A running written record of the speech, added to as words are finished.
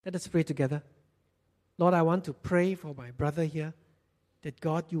Let us pray together. Lord, I want to pray for my brother here, that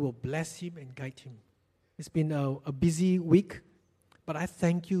God, you will bless him and guide him. It's been a busy week, but I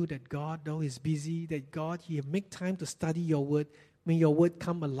thank you that God, though he's busy, that God, he make time to study your word. May your word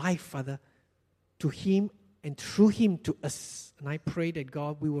come alive, Father, to him and through him to us. And I pray that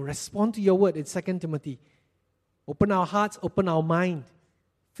God, we will respond to your word in 2 Timothy. Open our hearts, open our mind.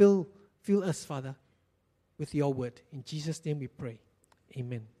 Fill us, Father, with your word. In Jesus' name we pray.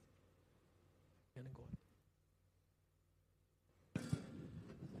 Amen.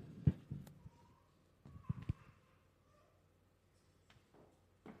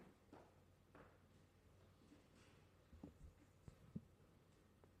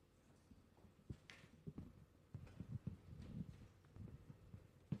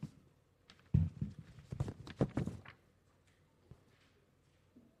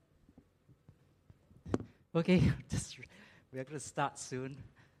 Okay, we're going to start soon.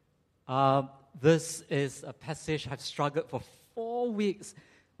 This is a passage I've struggled for 4 weeks,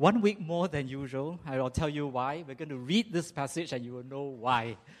 1 week more than usual. I'll tell you why. We're going to read this passage and you will know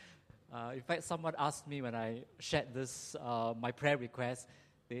why. In fact, someone asked me when I shared this, my prayer request,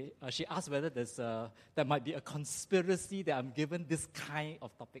 she asked whether there might be a conspiracy that I'm given this kind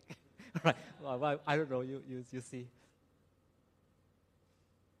of topic. Right? Well, I don't know, you see.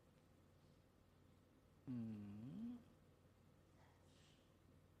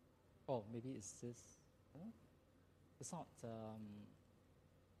 Oh, maybe it's this. Oh, it's not.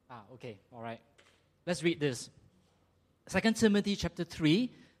 Okay, all right. Let's read this. 2 Timothy chapter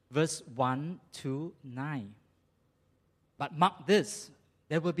 3, verse 1 to 9. But mark this,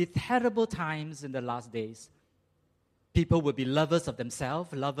 there will be terrible times in the last days. People will be lovers of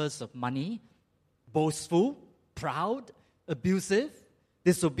themselves, lovers of money, boastful, proud, abusive,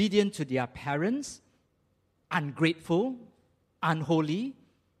 disobedient to their parents, ungrateful, unholy,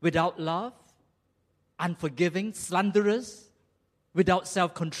 without love, unforgiving, slanderous, without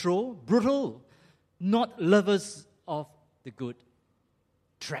self-control, brutal, not lovers of the good,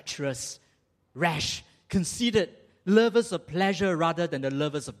 treacherous, rash, conceited, lovers of pleasure rather than the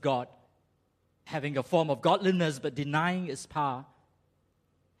lovers of God, having a form of godliness but denying its power.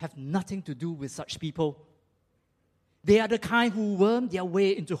 Have nothing to do with such people. They are the kind who worm their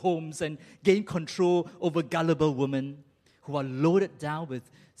way into homes and gain control over gullible women who are loaded down with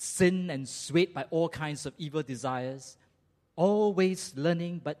sin and swayed by all kinds of evil desires, always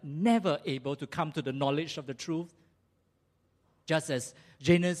learning but never able to come to the knowledge of the truth. Just as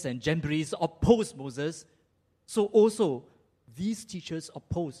Janus and Jambres opposed Moses, so also these teachers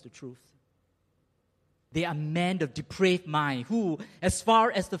oppose the truth. They are men of depraved mind who, as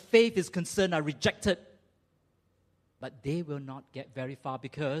far as the faith is concerned, are rejected. But they will not get very far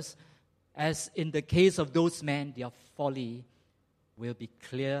because, as in the case of those men, their folly will be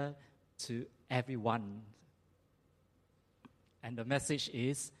clear to everyone. And the message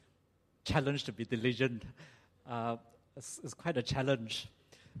is, challenge to be diligent. It's quite a challenge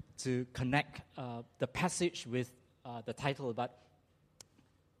to connect the passage with the title. But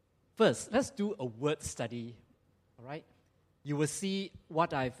first, let's do a word study. All right? You will see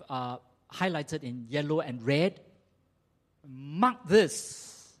what I've highlighted in yellow and red. Mark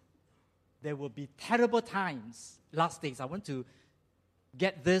this. There will be terrible times, last days. I want to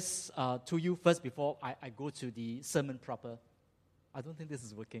get this to you first before I go to the sermon proper. I don't think this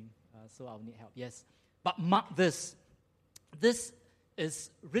is working, so I'll need help. Yes. But mark this. This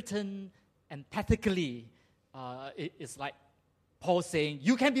is written emphatically. It's like Paul saying,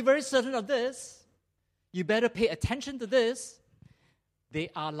 you can be very certain of this. You better pay attention to this.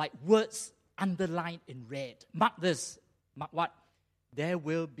 They are like words underlined in red. Mark this. Mark what? There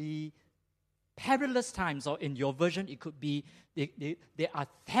will be perilous times, or in your version, it could be, there are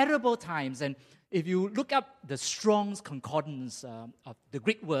terrible times. And if you look up the Strong's Concordance of the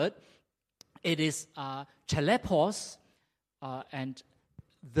Greek word, it is chalepos, and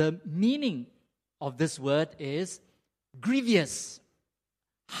the meaning of this word is grievous,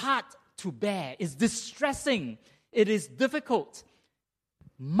 hard to bear, is distressing, it is difficult.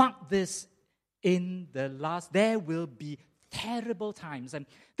 Mark this. In the last, there will be terrible times. And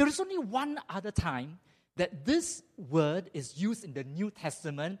there is only one other time that this word is used in the New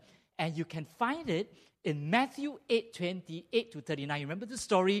Testament, and you can find it in Matthew 8:28 to 39. Remember the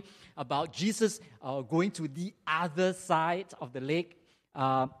story about Jesus going to the other side of the lake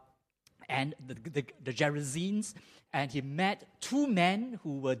and the Gerasenes, and he met 2 men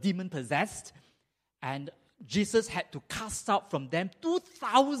who were demon-possessed, and Jesus had to cast out from them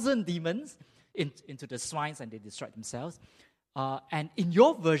 2,000 demons into the swines, and they destroyed themselves. And in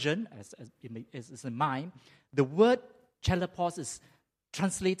your version, as in mine, the word chalepos is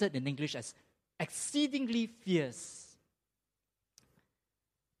translated in English as exceedingly fierce.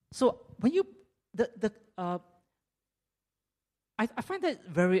 So when you, I find that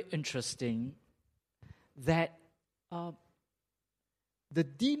very interesting that the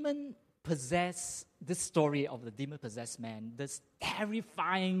demon-possessed, this story of the demon-possessed man, this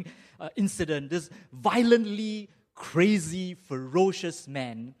terrifying incident, this violently crazy, ferocious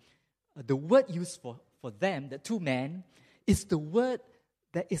man, the word used for them, the two men, is the word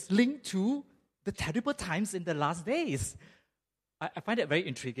that is linked to the terrible times in the last days. I find it very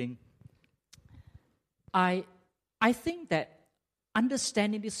intriguing. I think that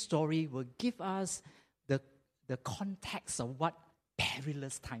understanding this story will give us the context of what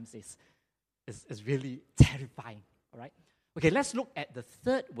perilous times is. It's really terrifying. All right? Okay, let's look at the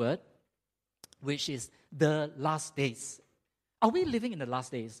third word, which is the last days. Are we living in the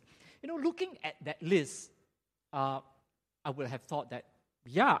last days? Looking at that list, I would have thought that,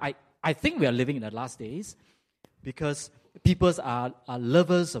 I think we are living in the last days because people are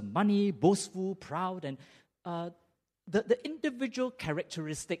lovers of money, boastful, proud, and the individual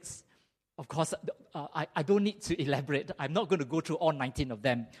characteristics, of course, I don't need to elaborate. I'm not going to go through all 19 of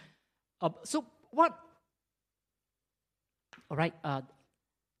them. So what? All right.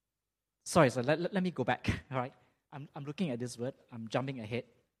 Sorry, let me go back. All right. I'm looking at this word. I'm jumping ahead.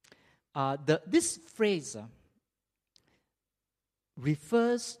 This phrase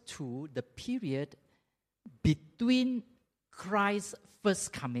refers to the period between Christ's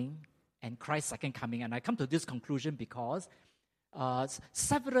first coming and Christ's second coming. And I come to this conclusion because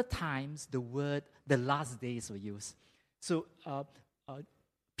several times the last days were used. So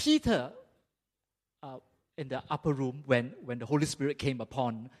Peter, in the upper room, when the Holy Spirit came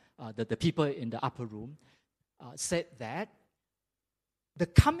upon the people in the upper room, said that the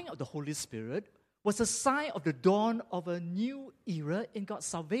coming of the Holy Spirit was a sign of the dawn of a new era in God's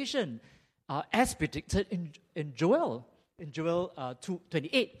salvation, as predicted in Joel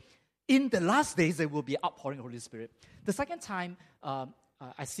 2:28. In the last days, there will be outpouring of the Holy Spirit. The second time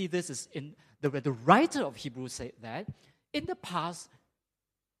I see this is where the writer of Hebrews said that in the past,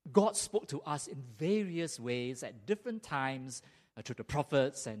 God spoke to us in various ways at different times through the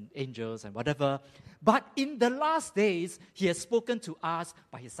prophets and angels and whatever. But in the last days, He has spoken to us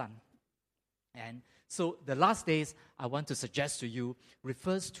by His Son. And so the last days, I want to suggest to you,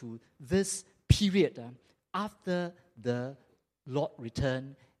 refers to this period after the Lord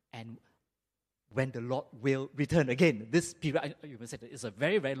return and when the Lord will return again. This period, you may say that it's a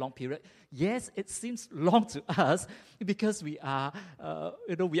very, very long period. Yes, it seems long to us because we are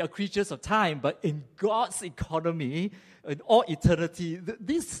creatures of time. But in God's economy, in all eternity,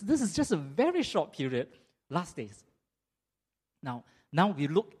 this is just a very short period. Last days. Now we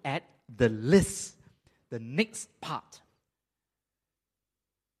look at the list, the next part.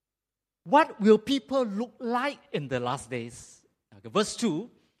 What will people look like in the last days? Okay, verse 2.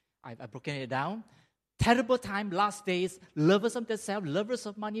 I've broken it down. Terrible time, last days, lovers of themselves, lovers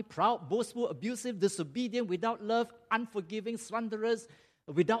of money, proud, boastful, abusive, disobedient, without love, unforgiving, slanderers,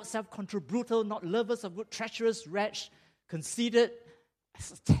 without self-control, brutal, not lovers of good, treacherous, rash, conceited.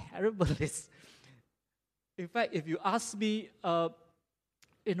 It's a terrible list. In fact, if you ask me, what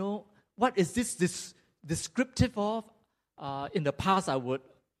is this descriptive of? In the past,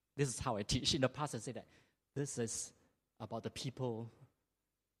 this is how I teach. In the past, I say that this is about the people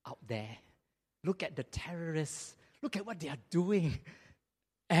out there. Look at the terrorists. Look at what they are doing.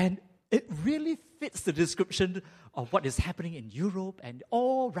 And it really fits the description of what is happening in Europe and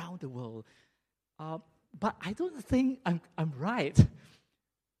all around the world. But I don't think I'm right.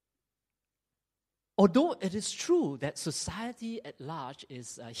 Although it is true that society at large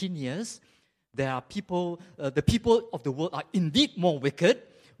is heinous, there are people, the people of the world are indeed more wicked,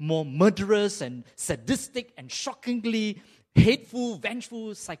 more murderous and sadistic and shockingly hateful,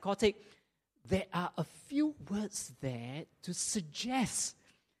 vengeful, psychotic. There are a few words there to suggest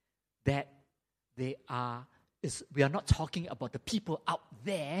that we are not talking about the people out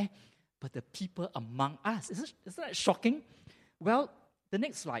there, but the people among us. Isn't that shocking? Well, the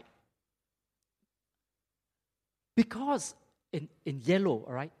next slide. Because in yellow,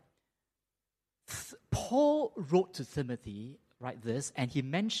 all right, Paul wrote to Timothy, write this, and he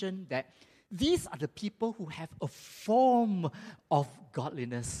mentioned that these are the people who have a form of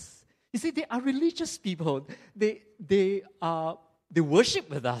godliness. You see, they are religious people. They worship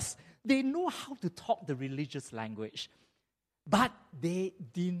with us. They know how to talk the religious language. But they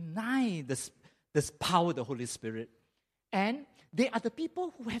deny this power of the Holy Spirit. And they are the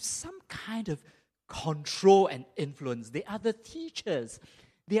people who have some kind of control and influence. They are the teachers.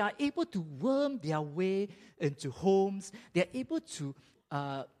 They are able to worm their way into homes. They are able to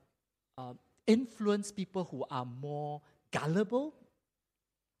influence people who are more gullible.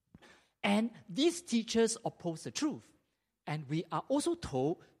 And these teachers oppose the truth. And we are also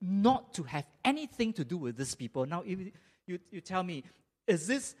told not to have anything to do with these people. Now, if you tell me, is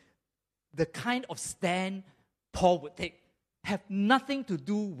this the kind of stand Paul would take? Have nothing to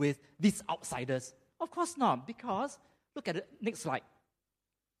do with these outsiders? Of course not, because look at the next slide.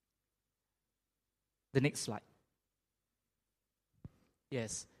 The next slide.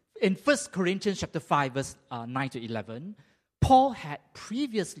 Yes. In 1 Corinthians chapter 5, verse 9 to 11, Paul had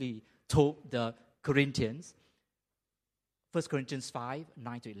previously told the Corinthians, 1 Corinthians 5,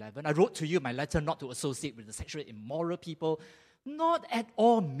 9 to 11, I wrote to you my letter not to associate with the sexually immoral people, not at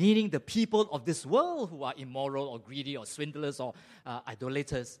all meaning the people of this world who are immoral or greedy or swindlers or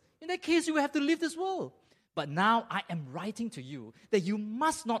idolaters. In that case, you will have to leave this world. But now I am writing to you that you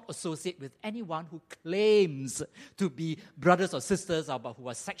must not associate with anyone who claims to be brothers or sisters, but who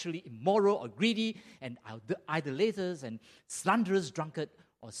are sexually immoral or greedy and idolaters and slanderers, drunkard,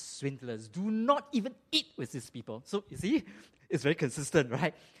 or swindlers. Do not even eat with these people. So, you see, it's very consistent,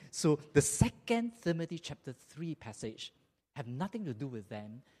 right? So, the 2 Timothy chapter 3 passage have nothing to do with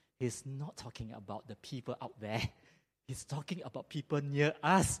them. He's not talking about the people out there. He's talking about people near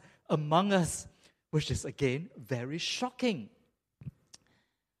us, among us, which is, again, very shocking.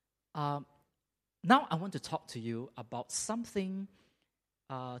 Now, I want to talk to you about something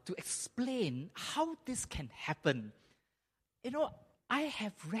to explain how this can happen. You know, I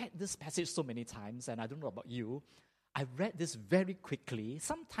have read this passage so many times, and I don't know about you. I read this very quickly,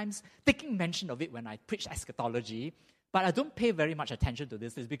 sometimes taking mention of it when I preach eschatology, but I don't pay very much attention to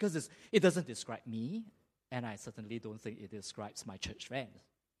this because it doesn't describe me, and I certainly don't think it describes my church friends.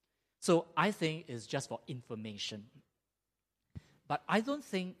 So I think it's just for information. But I don't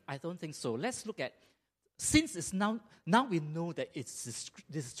think so. Let's look at, since it's now we know that it's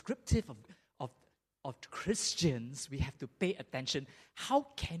descriptive of Christians, we have to pay attention. How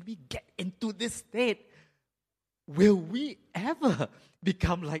can we get into this state? Will we ever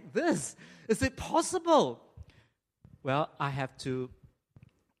become like this? Is it possible? Well, I have to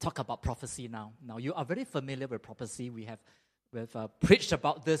talk about prophecy now. Now, you are very familiar with prophecy. We've preached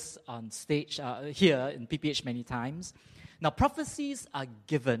about this on stage here in PPH many times. Now, prophecies are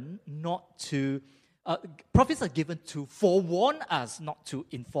given to forewarn us, not to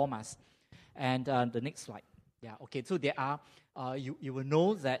inform us. And the next slide. Yeah, okay, so there are, you will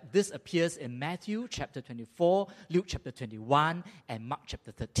know that this appears in Matthew chapter 24, Luke chapter 21, and Mark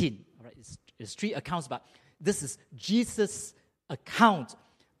chapter 13. All right, it's three accounts, but this is Jesus' account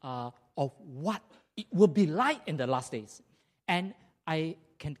of what it will be like in the last days. And I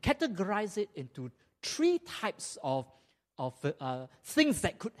can categorize it into three types of things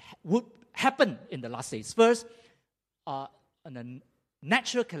that would happen in the last days. First,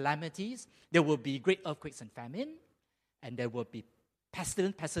 natural calamities. There will be great earthquakes and famine, and there will be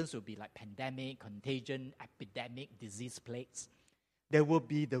pestilence. Pestilence will be like pandemic, contagion, epidemic, disease, plagues. There will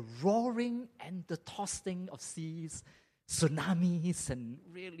be the roaring and the tossing of seas, tsunamis, and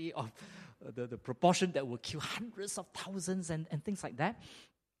really of the proportion that will kill hundreds of thousands and things like that.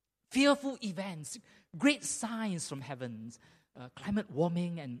 Fearful events, great signs from heavens, climate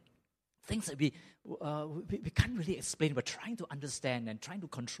warming, and things that we can't really explain. We're trying to understand and trying to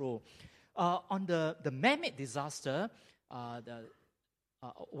control. On the man-made disaster,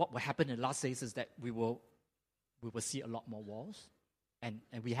 what will happen in the last days is that we will see a lot more wars, and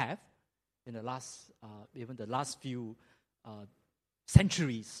we have in the last even the last few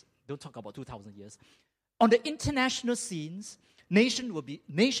centuries. Don't talk about 2,000 years. On the international scenes, nations will be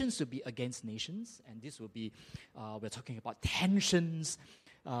against nations, and this will be we're talking about tensions,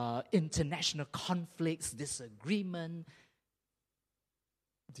 international conflicts, disagreement.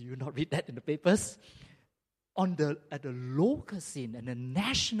 Do you not read that in the papers? At the local scene and the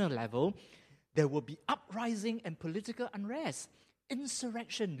national level, there will be uprising and political unrest,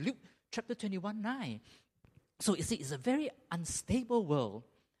 insurrection. Luke chapter 21:9. So you see, it's a very unstable world,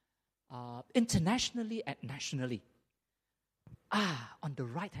 internationally and nationally. On the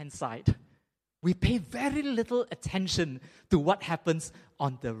right-hand side, we pay very little attention to what happens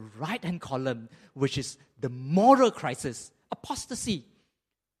on the right-hand column, which is the moral crisis, apostasy.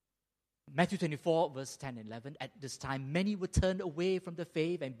 Matthew 24, verse 10 and 11, at this time, many will turn away from the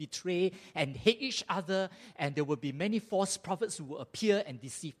faith and betray and hate each other, and there will be many false prophets who will appear and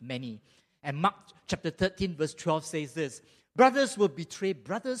deceive many. And Mark chapter 13, verse 12 says this, brothers will betray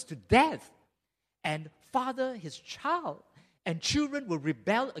brothers to death, and father his child, and children will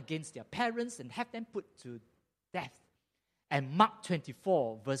rebel against their parents and have them put to death. And Mark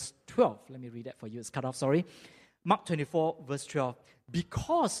 24, verse 12, let me read that for you, it's cut off, sorry. Mark 24, verse 12,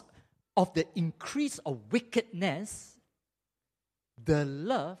 because of the increase of wickedness, the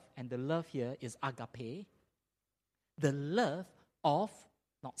love, and the love here is agape, the love of,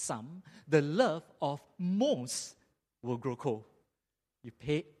 not some, the love of most will grow cold. You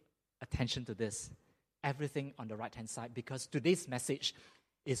pay attention to this, everything on the right-hand side, because today's message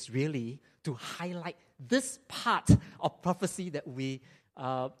is really to highlight this part of prophecy that we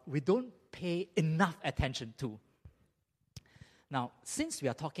don't pay enough attention to. Now, since we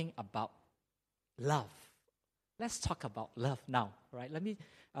are talking about love, let's talk about love now, right?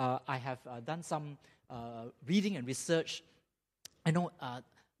 I have done some reading and research. I know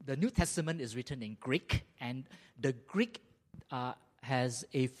the New Testament is written in Greek, and the Greek has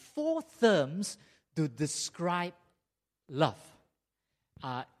 4 terms to describe love.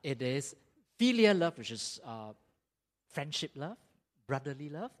 It is filial love, which is friendship love, brotherly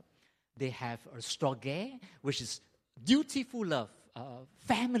love. They have storge, which is dutiful love,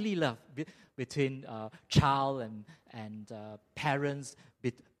 family love between child and parents,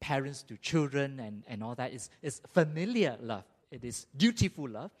 parents to children, and all that. Is familiar love. It is dutiful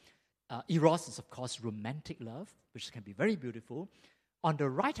love. Eros is, of course, romantic love, which can be very beautiful. On the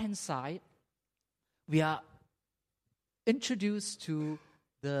right-hand side, we are introduced to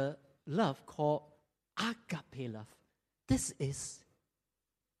the love called agape love. This is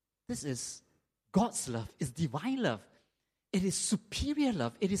God's love. It's divine love. It is superior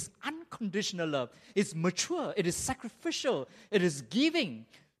love. It is unconditional love. It's mature. It is sacrificial. It is giving.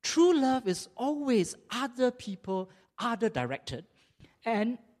 True love is always other people, other directed.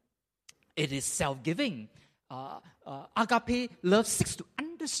 And it is self-giving. Agape love seeks to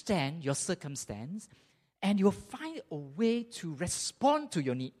understand your circumstance, and you'll find a way to respond to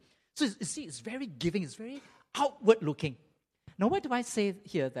your need. So you see, it's very giving. It's very outward looking. Now, why do I say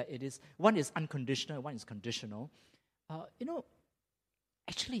here that it is, one is unconditional, one is conditional?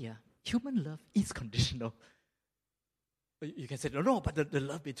 Actually, human love is conditional. You can say, no, but the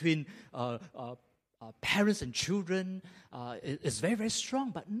love between parents and children is very, very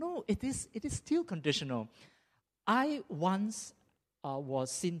strong. But no, it is still conditional. I once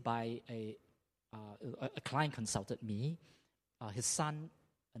was seen by a client consulted me. His son,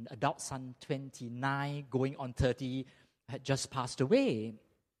 an adult son, 29, going on 30, had just passed away.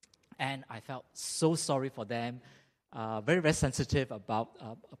 And I felt so sorry for them. Very, very sensitive about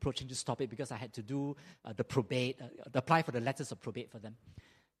approaching this topic because I had to do the probate, apply for the letters of probate for them.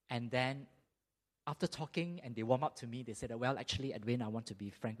 And then after talking and they warm up to me, they said, well, actually, Edwin, I want to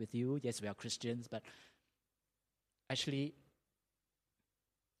be frank with you. Yes, we are Christians, but actually,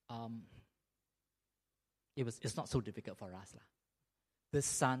 it's not so difficult for us. This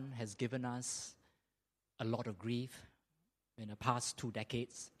son has given us a lot of grief in the past 2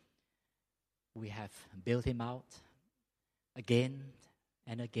 decades. We have bailed him out again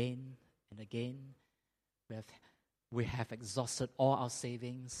and again and again. We have exhausted all our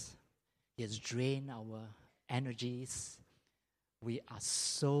savings. He has drained our energies. We are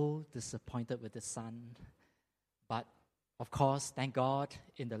so disappointed with the son. But, of course, thank God,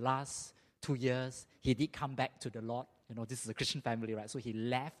 in the last 2 years, he did come back to the Lord. This is a Christian family, right? So he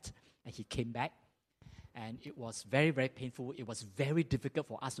left and he came back. And it was very, very painful. It was very difficult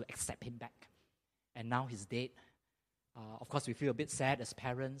for us to accept him back. And now he's dead. Of course, we feel a bit sad as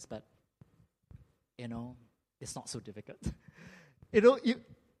parents, but, it's not so difficult.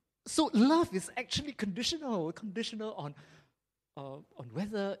 So love is actually conditional on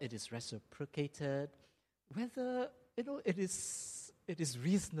whether it is reciprocated, whether, it is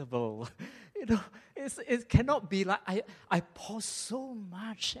reasonable. It cannot be like, I pour so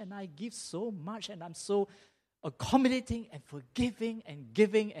much and I give so much and I'm so accommodating and forgiving and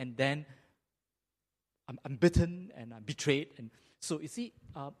giving, and then I'm bitten and I'm betrayed. And so you see,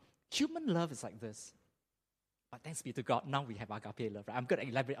 human love is like this. But thanks be to God, now we have agape love. Right? I'm going to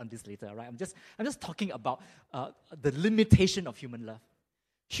elaborate on this later. Right? I'm just talking about the limitation of human love.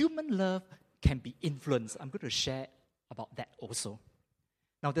 Human love can be influenced. I'm going to share about that also.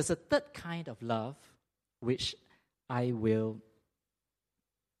 Now, there's a third kind of love which I will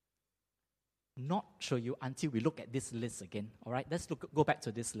not show you until we look at this list again. All right, let's go back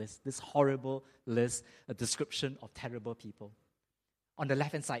to this list, this horrible list, a description of terrible people. On the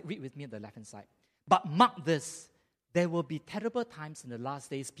left-hand side, read with me on the left-hand side. But mark this, there will be terrible times in the last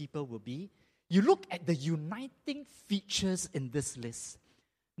days. People will be. You look at the uniting features in this list.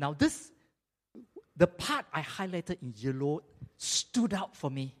 Now, the part I highlighted in yellow stood out for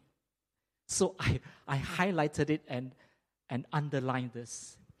me. So I highlighted it and underlined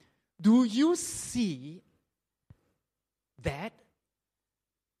this. Do you see that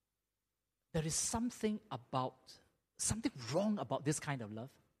there is something about something wrong about this kind of love?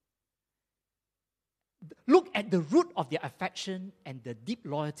 Look at the root of their affection and the deep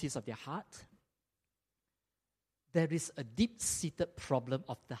loyalties of their heart. There is a deep-seated problem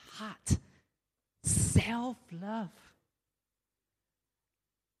of the heart. Self-love.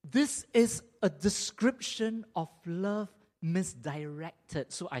 This is a description of love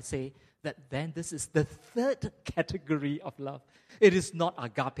misdirected. So I say that then this is the third category of love. It is not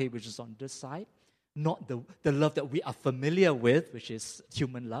agape, which is on this side, not the love that we are familiar with, which is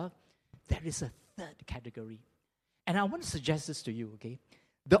human love. There is a third category. And I want to suggest this to you, okay?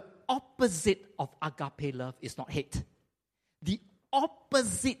 The opposite of agape love is not hate. The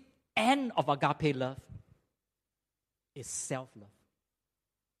opposite end of agape love is self-love.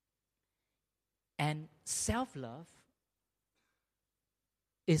 And self-love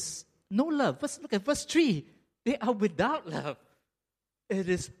is no love. Look at verse 3. They are without love. It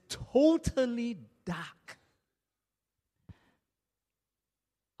is totally dark.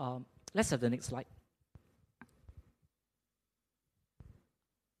 Let's have the next slide.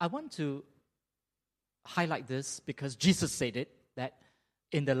 I want to highlight this because Jesus said it, that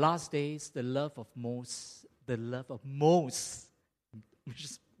in the last days, the love of most, which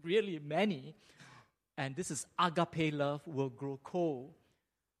is really many, and this is agape love, will grow cold.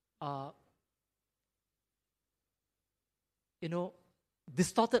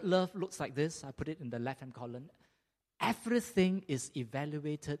 Distorted love looks like this. I put it in the left-hand column. Everything is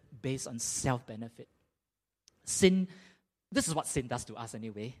evaluated based on self-benefit. Sin, this is what sin does to us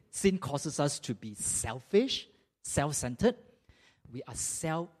anyway. Sin causes us to be selfish, self-centered. We are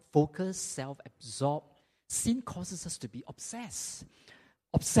self-focused, self-absorbed. Sin causes us to be obsessed.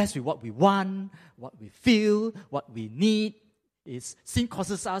 Obsessed with what we want, what we feel, what we need. Sin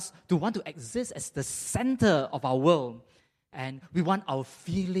causes us to want to exist as the center of our world. And we want our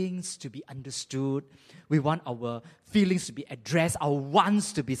feelings to be understood. We want our feelings to be addressed, our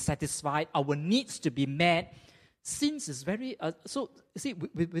wants to be satisfied, our needs to be met. Sin is very...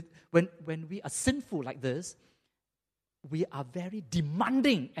 when we are sinful like this, we are very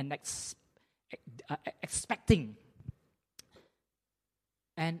demanding and expecting.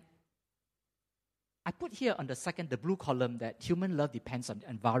 And I put here on the blue column, that human love depends on the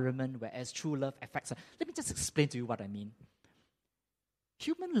environment, whereas true love affects us. Let me just explain to you what I mean.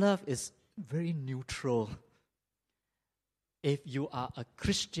 Human love is very neutral. If you are a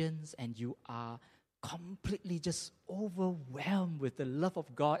Christian and you are completely just overwhelmed with the love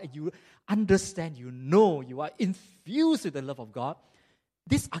of God, and you understand, you are infused with the love of God,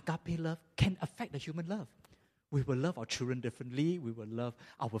 this agape love can affect the human love. We will love our children differently. We will love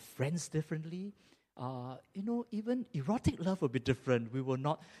our friends differently. Even erotic love will be different. We will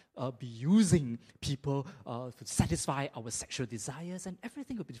not be using people to satisfy our sexual desires, and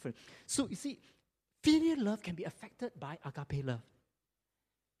everything will be different. So you see, filial love can be affected by agape love.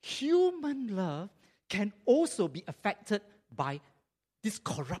 Human love can also be affected by this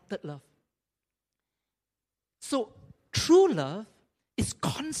corrupted love. So true love is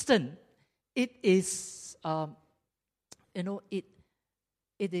constant. It is,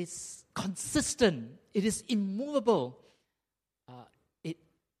 it is consistent. It is immovable. It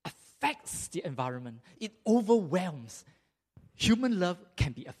affects the environment. It overwhelms. Human love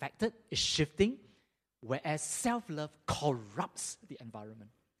can be affected, is shifting, whereas self-love corrupts the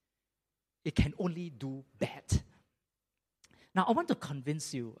environment. It can only do bad. Now, I want to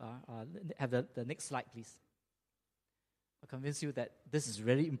convince you, have the next slide, please. I'll convince you that this is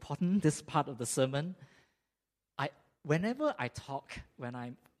very important, this part of the sermon. Whenever I talk, when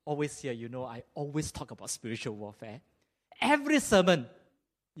I'm always here, I always talk about spiritual warfare. Every sermon,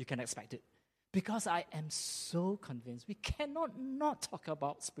 you can expect it. Because I am so convinced we cannot not talk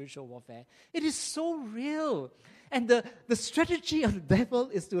about spiritual warfare. It is so real. And the strategy of the devil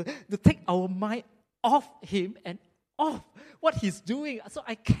is to take our mind off him and off what he's doing. So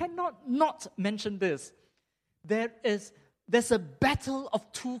I cannot not mention this. There's a battle of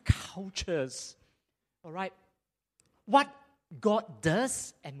two cultures. All right? What God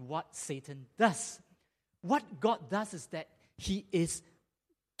does and what Satan does. What God does is that he is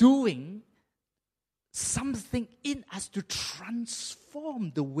doing something in us to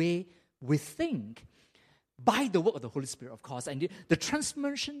transform the way we think by the work of the Holy Spirit, of course. And the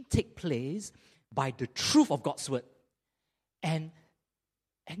transformation takes place by the truth of God's word. And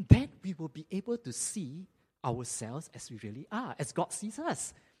then we will be able to see ourselves as we really are, as God sees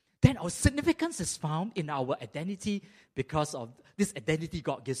us. Then our significance is found in our identity because of this identity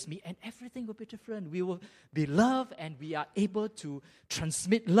God gives me, and everything will be different. We will be loved, and we are able to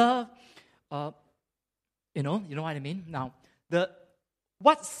transmit love. You know what I mean? Now,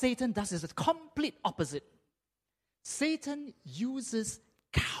 what Satan does is the complete opposite. Satan uses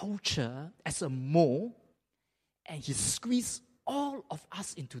culture as a mold, and he squeezes all of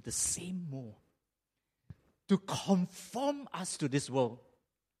us into the same mold to conform us to this world.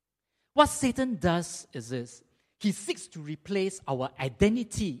 What Satan does is this. He seeks to replace our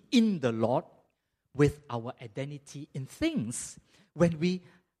identity in the Lord with our identity in things. When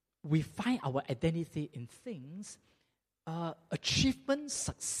we find our identity in things, achievement,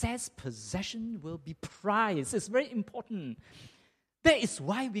 success, possession will be prized. It's very important. That is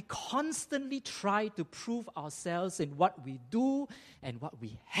why we constantly try to prove ourselves in what we do and what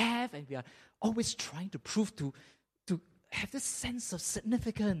we have, and we are always trying to prove to have this sense of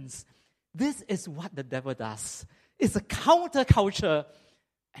significance. This is what the devil does. It's a counterculture.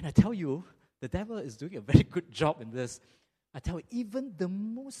 And I tell you, the devil is doing a very good job in this. I tell you, even the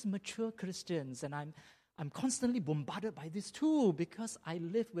most mature Christians, and I'm constantly bombarded by this too, because I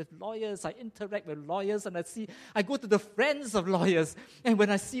live with lawyers, I interact with lawyers, and I go to the friends of lawyers, and when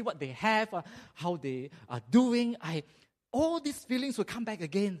I see what they have, how they are doing, all these feelings will come back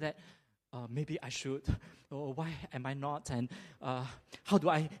again that maybe I should, or why am I not, and how do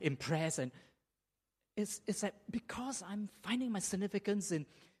I impress? And it's like because I'm finding my significance in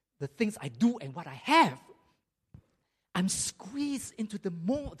the things I do and what I have, I'm squeezed into the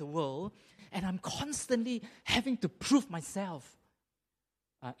mold of the world, and I'm constantly having to prove myself.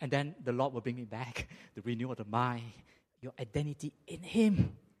 And then the Lord will bring me back, the renewal of the mind, your identity in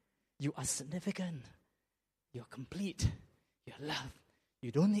Him. You are significant. You're complete. You're loved.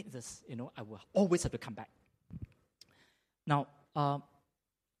 You don't need this. I will always have to come back. Now,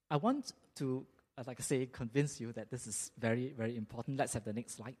 I want to, like I say, convince you that this is very, very important. Let's have the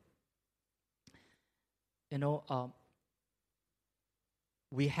next slide.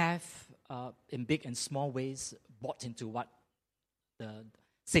 We have, in big and small ways, bought into what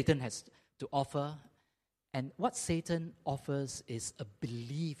Satan has to offer. And what Satan offers is a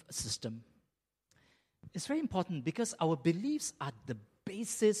belief system. It's very important because our beliefs are the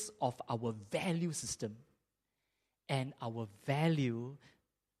basis of our value system. And our value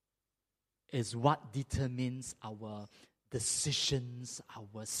is what determines our decisions,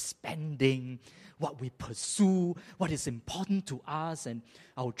 our spending, what we pursue, what is important to us, and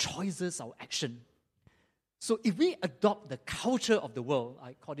our choices, our action. So if we adopt the culture of the world,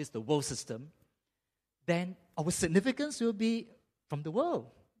 I call this the world system, then our significance will be from the world.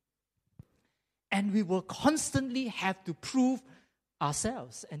 And we will constantly have to prove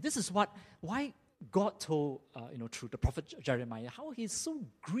ourselves. And this is why God told, through the prophet Jeremiah, how he's so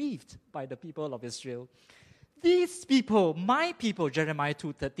grieved by the people of Israel. These people, my people, Jeremiah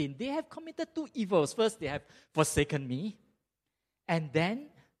 2:13, they have committed two evils. First, they have forsaken me, and then,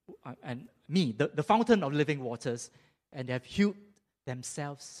 me, the fountain of living waters, and they have hewed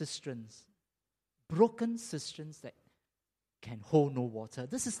themselves cisterns, broken cisterns that can hold no water.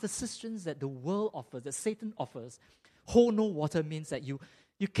 This is the cisterns that the world offers, that Satan offers. Hold no water means that you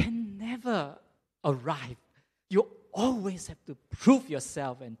can never arrive. You always have to prove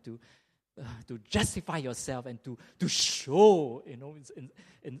yourself and to justify yourself and to show,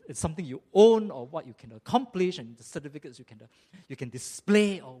 it's something you own or what you can accomplish, and the certificates you can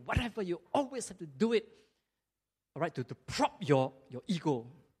display or whatever. You always have to do it, all right, to prop your ego.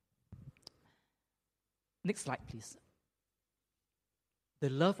 Next slide, please. The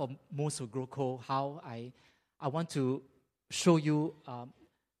love of most will grow cold. How I want to show you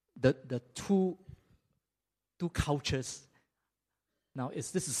the two cultures. Now,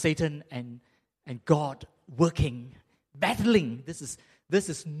 this is Satan and God working, battling. This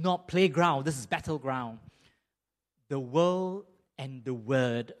is not playground. This is battleground. The world and the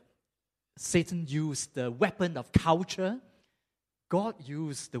word. Satan used the weapon of culture. God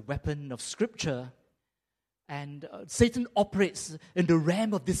used the weapon of Scripture. And Satan operates in the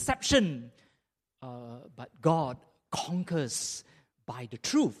realm of deception. But God conquers by the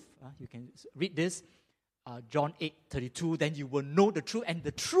truth. You can read this. John 8:32, then you will know the truth, and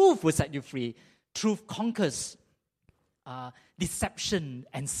the truth will set you free. Truth conquers deception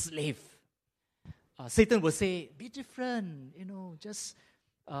and slave. Satan will say, be different, just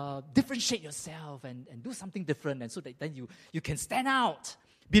differentiate yourself and do something different, and so that then you can stand out,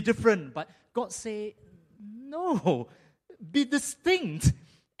 be different. But God say, no, be distinct,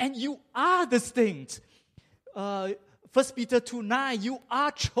 and you are distinct. 1 Peter 2:9, you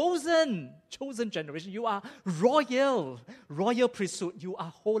are chosen generation. You are royal priesthood. You are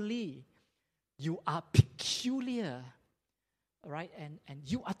holy. You are peculiar, all right? And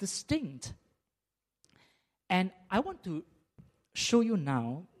you are distinct. And I want to show you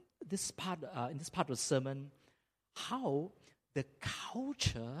now, in this part of the sermon, how the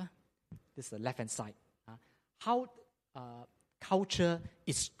culture, this is the left-hand side, how culture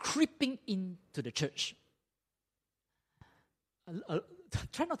is creeping into the church.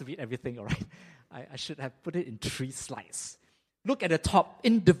 Try not to read everything, all right? I should have put it in 3 slides. Look at the top,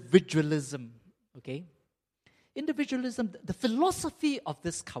 individualism, okay? Individualism, the philosophy of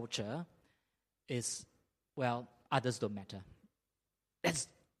this culture is, well, others don't matter. Let's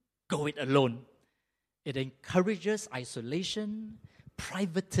go it alone. It encourages isolation,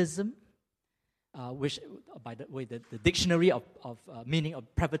 privatism, which, by the way, the dictionary of meaning of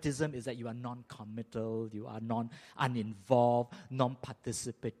privatism is that you are non-committal, you are uninvolved,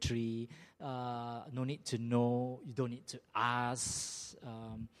 non-participatory, no need to know, you don't need to ask,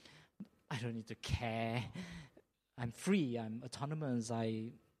 I don't need to care, I'm free, I'm autonomous,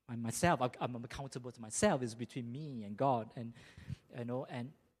 I'm myself, I'm accountable to myself, it's between me and God, and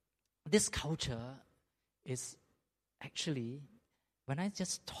this culture is actually, when I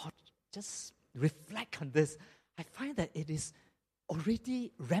just reflect on this, I find that it is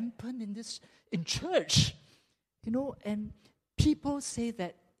already rampant in church, and people say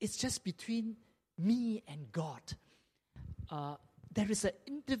that it's just between me and God. There is an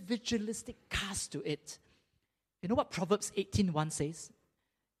individualistic cast to it. You know what Proverbs 18:1 says?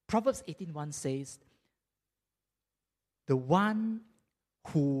 Proverbs 18:1 says, the one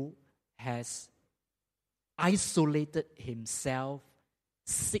who has isolated himself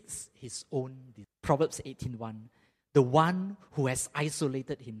seeks his own desire. Proverbs 18:1. The one who has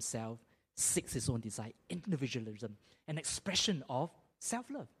isolated himself seeks his own desire. Individualism, an expression of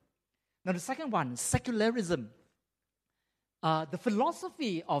self-love. Now the second one, secularism. The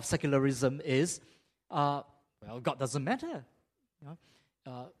philosophy of secularism is, God doesn't matter.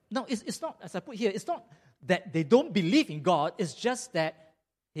 No, it's not, as I put here, it's not that they don't believe in God, it's just that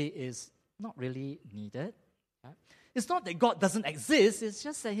He is not really needed. Right? It's not that God doesn't exist, it's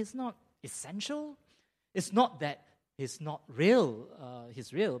just that He's not essential. It's not that He's not real,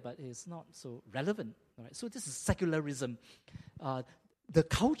 He's real, but He's not so relevant. Right? So this is secularism. The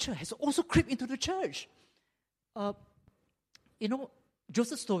culture has also crept into the church.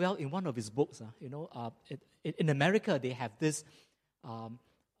 Joseph Stowell, in one of his books, in America, they have this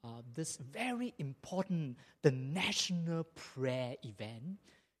very important, the National Prayer event,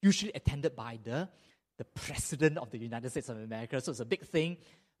 usually attended by the President of the United States of America. So it's a big thing.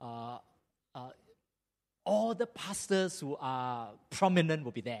 All the pastors who are prominent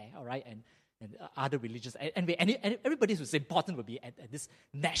will be there, all right, and other religions, and everybody who's important will be at this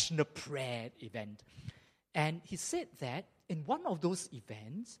National Prayer event. And he said that in one of those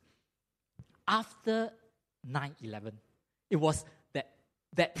events, after 9/11, it was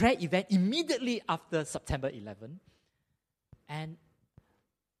that prayer event immediately after September 11, and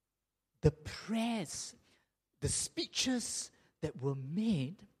the prayers, the speeches that were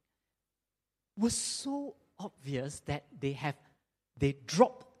made were so obvious that they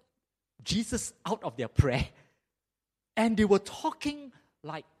dropped Jesus out of their prayer, and they were talking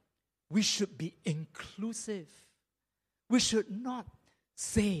like, we should be inclusive. We should not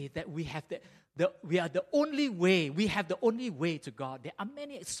say that we have we are the only way, we have the only way to God. There are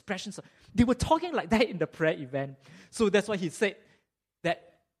many expressions. They were talking like that in the prayer event. So that's why he said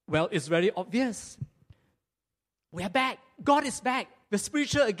that, well, it's very obvious. We are back. God is back. We're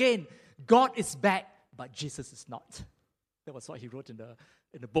spiritual again. God is back, but Jesus is not. That was what he wrote in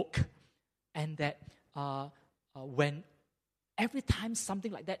the book. And that when every time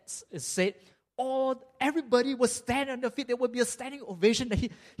something like that is said, everybody would stand on their feet. There would be a standing ovation. That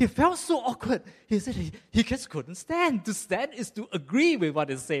he felt so awkward. He said he just couldn't stand. To stand is to agree with what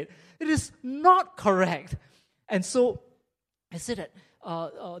is said. It is not correct. And so I said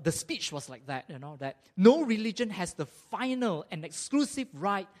that the speech was like that, that no religion has the final and exclusive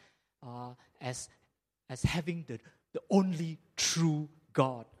right as having the only true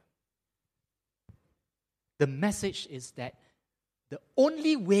God. The message is that the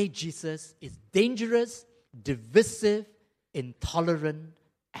only way Jesus is dangerous, divisive, intolerant,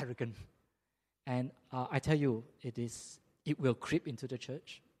 arrogant. And I tell you, it will creep into the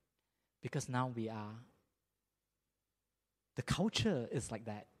church, because now the culture is like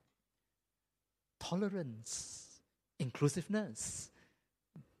that. Tolerance, inclusiveness,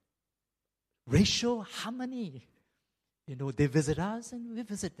 racial harmony. They visit us and we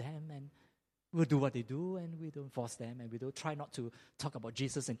visit them, and we'll do what they do, and we don't force them, and we don't try not to talk about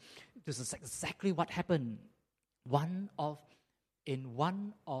Jesus. And this is exactly what happened. In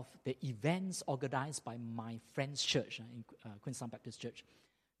one of the events organized by my friend's church, in Queenstown Baptist Church,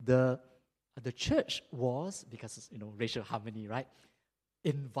 the church was, because racial harmony, right,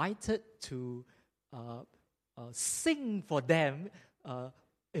 invited to sing for them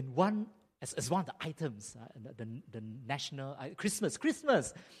in one as one of the items, the national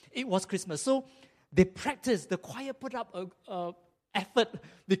Christmas. It was Christmas. So they practiced. The choir put up a effort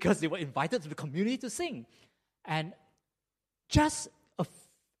because they were invited to the community to sing. And just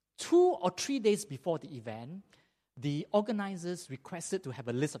 2 or 3 days before the event, the organizers requested to have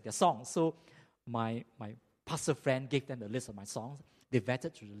a list of their songs. So my pastor friend gave them a list of my songs. They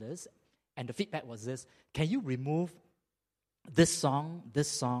vetted through the list, and the feedback was this: can you remove this song, this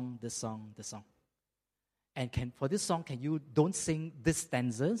song, this song, this song? And for this song, can you don't sing these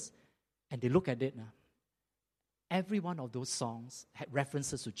stanzas? And they look at it now. Every one of those songs had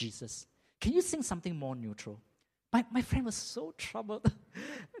references to Jesus. Can you sing something more neutral? My friend was so troubled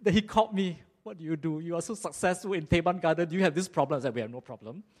that he called me. What do? You are so successful in Teban Garden. Do you have this problem? I said, we have no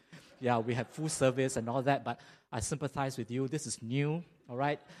problem. Yeah, we have full service and all that, but I sympathize with you. This is new, all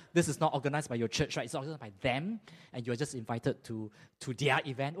right? This is not organized by your church, right? It's organized by them, and you're just invited to their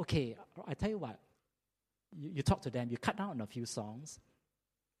event. Okay, I tell you what. You talk to them, you cut down on a few songs,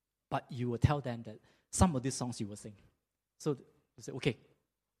 but you will tell them that some of these songs you will sing. So you say, okay,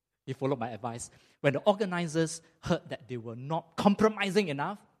 you follow my advice. When the organizers heard that they were not compromising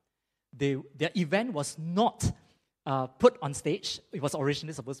enough, their event was not put on stage. It was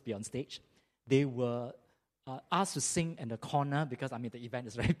originally supposed to be on stage. They were asked to sing in the corner because, the event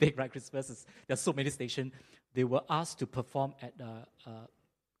is very big, right? Christmas, there's so many stations. They were asked to perform at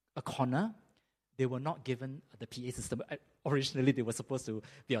a corner. They were not given the PA system. Originally, they were supposed to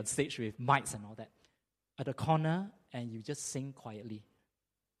be on stage with mics and all that. At a corner, and you just sing quietly.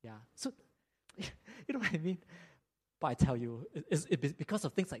 Yeah. So, you know what I mean? But I tell you, it's because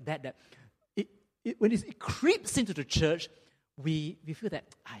of things like that when it creeps into the church, we feel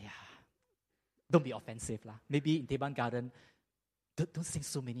that, don't be offensive. Maybe in Teban Garden, don't sing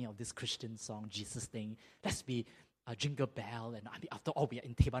so many of this Christian song, Jesus thing. Let's be a jingle bell. And after all, we are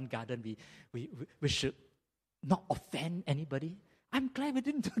in Teban Garden. We should not offend anybody. I'm glad we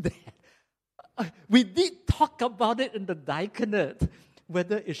didn't do that. We did talk about it in the diaconate,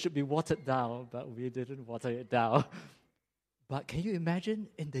 whether it should be watered down, but we didn't water it down. But can you imagine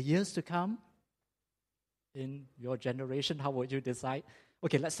in the years to come, in your generation, how would you decide?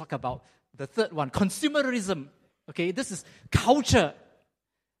 Okay, let's talk about the third one, consumerism. Okay, this is culture.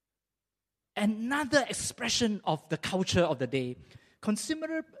 Another expression of the culture of the day.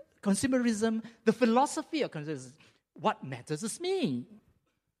 Consumerism, the philosophy of consumerism, what matters is me.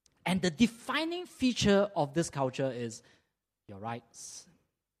 And the defining feature of this culture is your rights,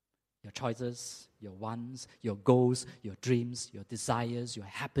 your choices, your wants, your goals, your dreams, your desires, your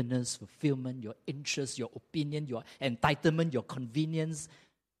happiness, fulfillment, your interests, your opinion, your entitlement, your convenience.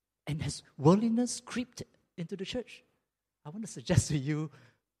 And has worldliness creeped into the church? I want to suggest to you,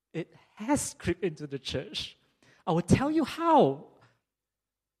 it has creeped into the church. I will tell you how.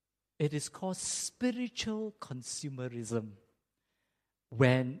 It is called spiritual consumerism.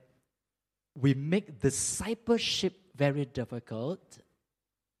 When we make discipleship very difficult,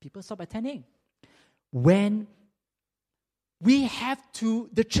 people stop attending. When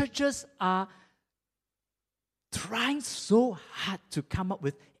the churches are trying so hard to come up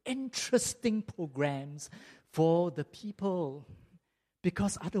with interesting programs for the people,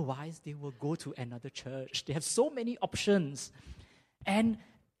 because otherwise they will go to another church. They have so many options. And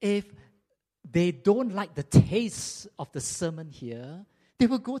if they don't like the taste of the sermon here, they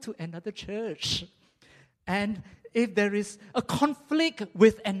will go to another church. And if there is a conflict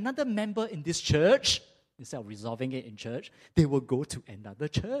with another member in this church, instead of resolving it in church, they will go to another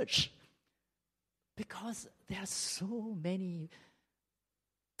church. Because there are so many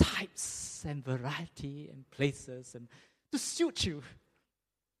types and variety and places and to suit you.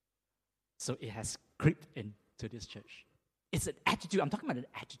 So it has creeped into this church. It's an attitude. I'm talking about an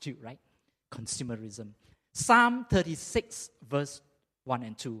attitude, right? Consumerism. Psalm 36, verse 1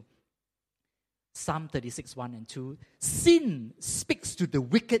 and 2. Psalm 36, 1 and 2. Sin speaks to the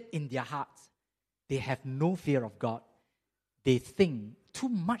wicked in their hearts. They have no fear of God. They think too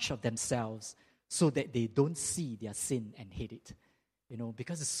much of themselves so that they don't see their sin and hate it.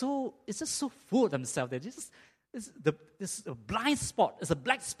 Because it's just so full of themselves. It's a blind spot. It's a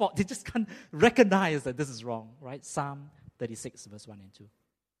black spot. They just can't recognize that this is wrong, right? Psalm 36, verse 1 and 2.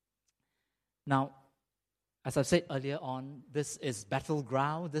 Now, as I've said earlier on, this is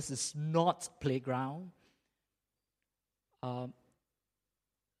battleground. This is not playground.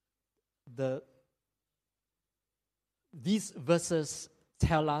 These verses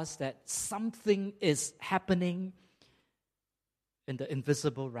tell us that something is happening in the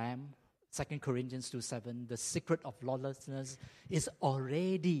invisible realm. 2 Corinthians 2:7, the secret of lawlessness is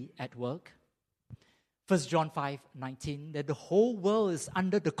already at work. 1 John 5:19, that the whole world is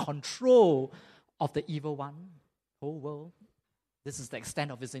under the control of the evil one. Whole world. This is the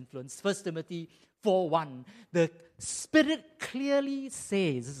extent of his influence. 1 Timothy 4:1, the Spirit clearly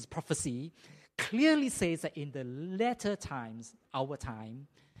says, this is prophecy, clearly says that in the latter times, our time,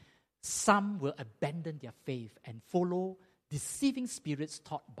 some will abandon their faith and follow deceiving spirits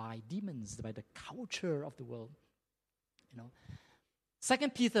taught by demons, by the culture of the world.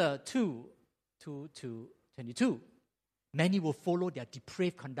 2 Peter 2:22, many will follow their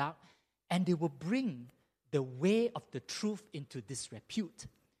depraved conduct, and they will bring the way of the truth into disrepute.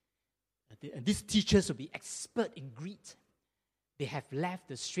 And these teachers will be expert in greed. They have left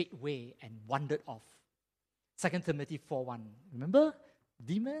the straight way and wandered off. 2 Timothy 4:1. Remember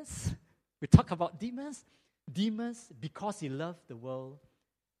Demas? We talk about Demas. Demas, because he loved the world,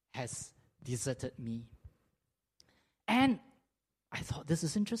 has deserted me. And I thought this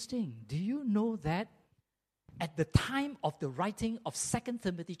is interesting. Do you know that at the time of the writing of 2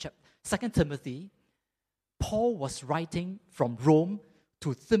 Timothy, Paul was writing from Rome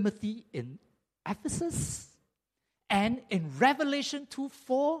to Timothy in Ephesus? And in Revelation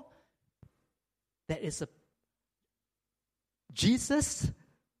 2:4, there is Jesus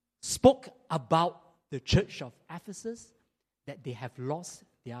spoke about the church of Ephesus, that they have lost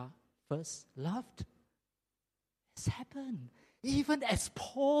their first love. This happened. Even as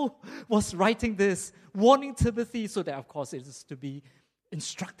Paul was writing this, warning Timothy, so that of course it is to be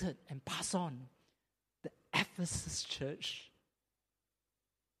instructed and passed on. The Ephesus church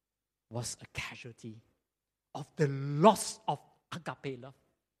was a casualty of the loss of agape love.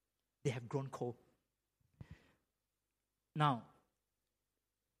 They have grown cold. Now,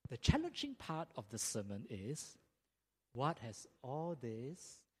 the challenging part of the sermon is, what has all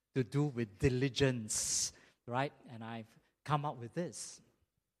this to do with diligence, right? And I've come up with this.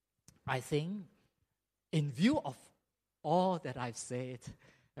 I think, in view of all that I've said,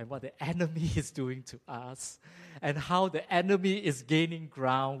 and what the enemy is doing to us, and how the enemy is gaining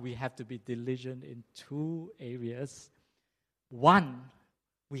ground, we have to be diligent in two areas. One,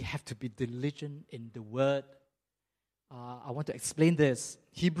 we have to be diligent in the word. I want to explain this.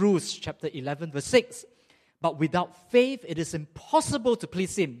 Hebrews chapter 11, verse 6. But without faith, it is impossible to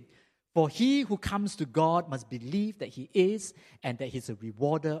please him. For he who comes to God must believe that he is, and that he's a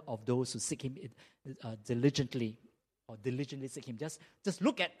rewarder of those who seek him diligently, or diligently seek him. Just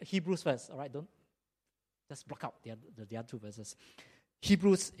look at Hebrews first, all right? Don't just block out the other two verses.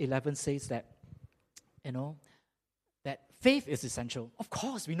 Hebrews 11 says that, that faith is essential. Of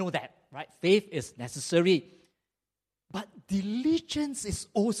course, we know that, right? Faith is necessary. But diligence is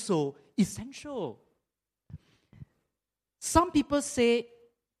also essential. Some people say,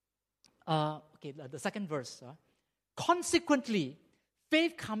 the second verse. Consequently,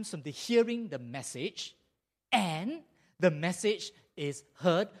 faith comes from the hearing the message, and the message is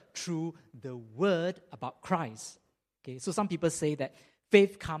heard through the word about Christ. Okay, so some people say that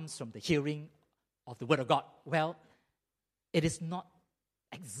faith comes from the hearing of the word of God. Well, it is not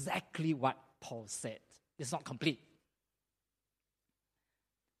exactly what Paul said. It's not complete.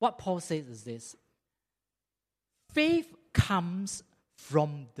 What Paul says is this: faith comes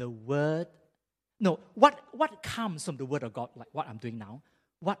from the word. No, what comes from the word of God, like what I'm doing now,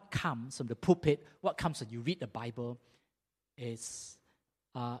 what comes from the pulpit, what comes when you read the Bible is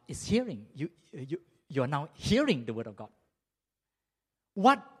hearing. You are now hearing the word of God.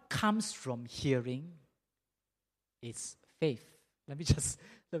 What comes from hearing is faith. Let me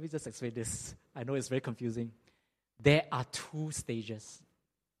just explain this. I know it's very confusing. There are two stages.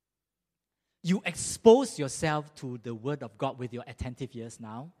 You expose yourself to the word of God with your attentive ears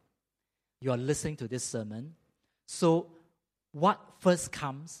now. You are listening to this sermon. So what first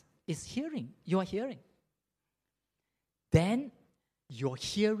comes is hearing. You are hearing. Then your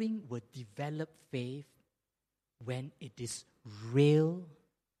hearing will develop faith when it is real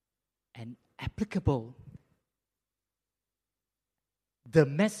and applicable. The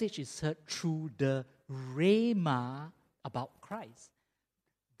message is heard through the rhema about Christ.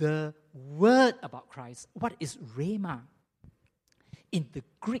 The word about Christ. What is rhema? In the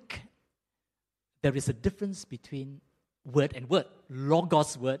Greek, there is a difference between word and word.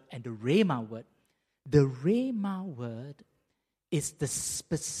 Logos word and the rhema word. The rhema word is the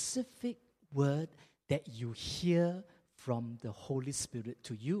specific word that you hear from the Holy Spirit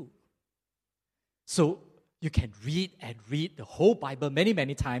to you. So you can read the whole Bible many,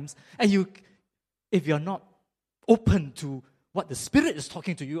 many times, and if you're not open to what the Spirit is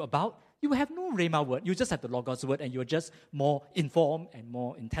talking to you about, you have no rhema word. You just have the Logos word, and you're just more informed and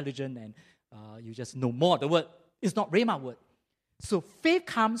more intelligent, and you just know more of the word. It's not rhema word. So faith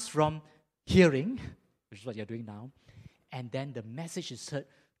comes from hearing, which is what you're doing now. And then the message is heard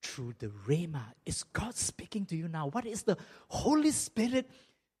through the Rhema. Is God speaking to you now? What is the Holy Spirit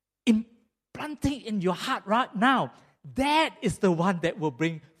implanting in your heart right now? That is the one that will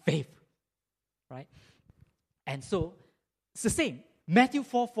bring faith. Right? And so, it's the same. Matthew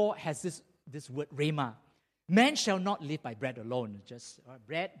 4:4 has this word, Rhema. Man shall not live by bread alone, just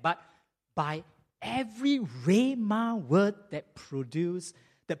bread, but by every Rhema word that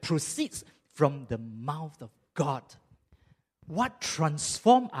proceeds from the mouth of God. What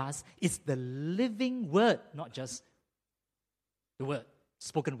transforms us is the living word, not just the word,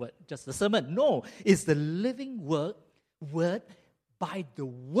 spoken word, just the sermon. No, it's the living word by the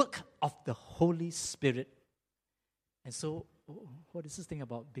work of the Holy Spirit. And so, what is this thing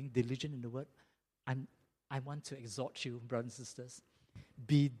about being diligent in the word? I want to exhort you, brothers and sisters,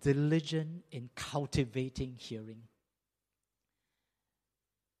 be diligent in cultivating hearing.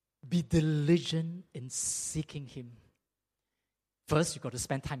 Be diligent in seeking Him. First, you've got to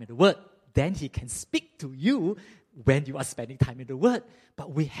spend time in the Word. Then He can speak to you when you are spending time in the Word.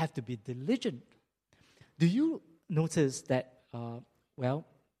 But we have to be diligent. Do you notice that, when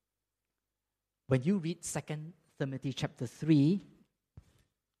you read 2 Timothy chapter 3,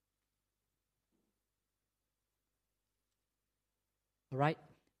 all right,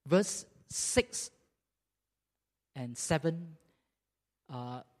 verse 6 and 7,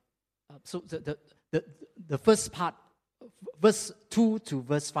 so the first part, verse 2 to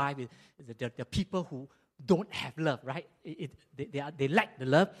verse 5, is the people who don't have love, right? They lack the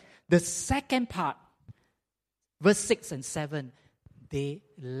love. The second part, verse 6 and 7, they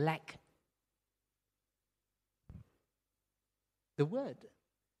lack the word.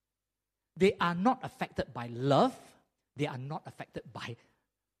 They are not affected by love. They are not affected by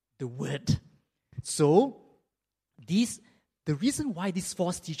the word. So, the reason why these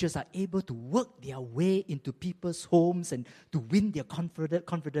false teachers are able to work their way into people's homes and to win their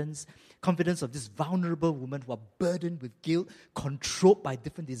confidence of this vulnerable women who are burdened with guilt, controlled by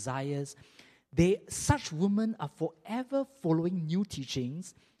different desires, such women are forever following new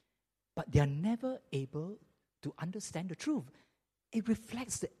teachings, but they are never able to understand the truth. It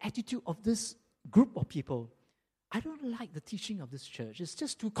reflects the attitude of this group of people. I don't like the teaching of this church. It's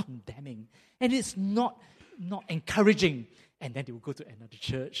just too condemning. And it's not encouraging. And then they will go to another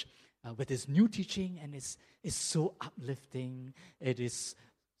church with this new teaching, and it's so uplifting. It is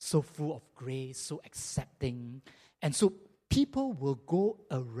so full of grace, so accepting. And so people will go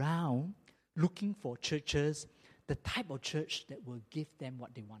around looking for churches, the type of church that will give them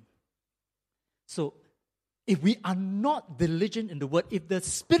what they want. So if we are not diligent in the word, if the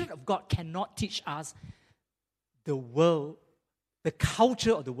Spirit of God cannot teach us, the world, the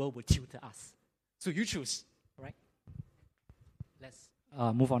culture of the world will tutor us. So you choose, all right? Let's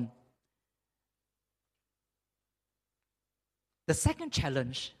move on. The second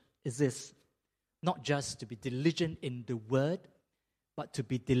challenge is this: not just to be diligent in the word, but to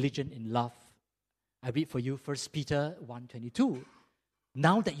be diligent in love. I read for you 1 Peter 1:22.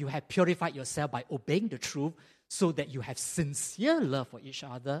 Now that you have purified yourself by obeying the truth, so that you have sincere love for each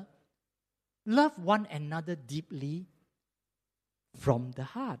other, love one another deeply from the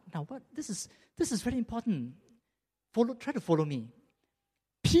heart. Now, this is very important. Try to follow me.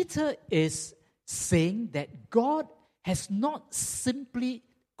 Peter is saying that God has not simply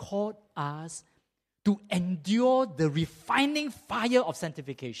called us to endure the refining fire of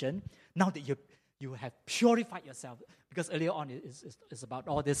sanctification. Now that you have purified yourself, because earlier on it's about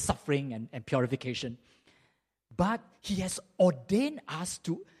all this suffering and purification. But He has ordained us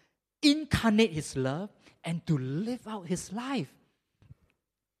to incarnate His love and to live out His life.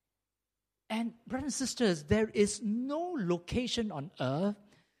 And brothers and sisters, there is no location on earth,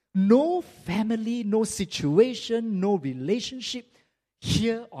 no family, no situation, no relationship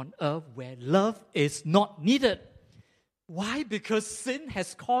here on earth where love is not needed. Why? Because sin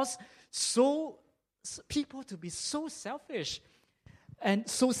has caused people to be so selfish and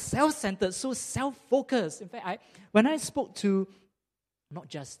so self-centered, so self-focused. In fact, when I spoke to not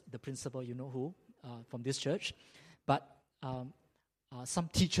just the principal, you know who, from this church, but some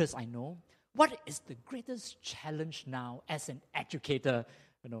teachers I know, what is the greatest challenge now as an educator?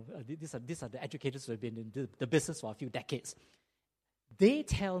 You know, these are the educators who have been in the business for a few decades. They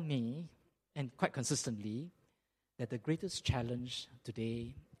tell me, and quite consistently, that the greatest challenge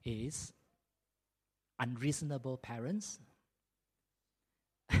today is unreasonable parents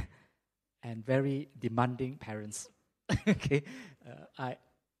and very demanding parents. Okay,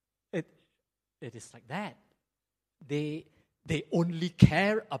 it is like that. They only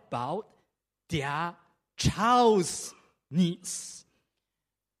care about their child's needs,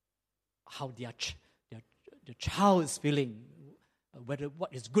 how their the child is feeling, whether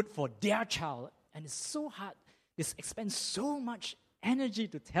what is good for their child. And it's so hard. This expends so much energy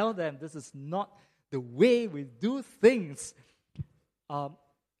to tell them this is not the way we do things. 1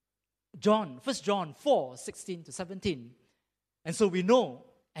 John 4:16-17. And so we know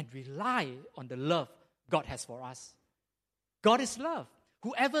and rely on the love God has for us. God is love.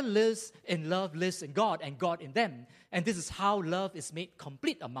 Whoever lives in love lives in God and God in them. And this is how love is made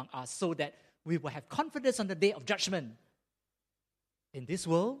complete among us, so that we will have confidence on the day of judgment. In this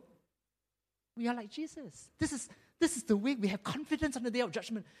world, we are like Jesus. This is the way we have confidence on the day of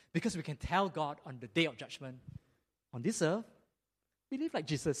judgment, because we can tell God on the day of judgment, on this earth, we live like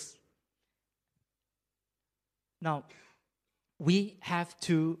Jesus. Now, we have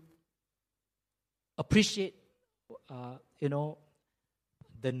to appreciate,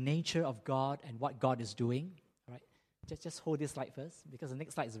 the nature of God and what God is doing. All right, just hold this slide first, because the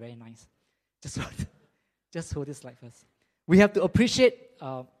next slide is very nice. Just hold this slide first. We have to appreciate,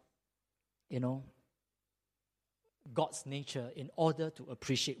 God's nature in order to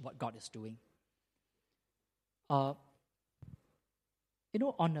appreciate what God is doing. On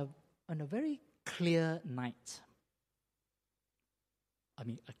a very clear night,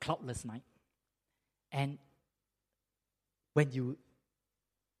 a cloudless night, and when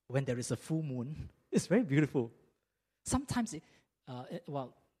there is a full moon, it's very beautiful. Sometimes it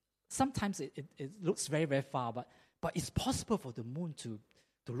looks very, very far, but it's possible for the moon to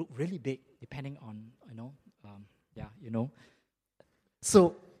look really big, depending on,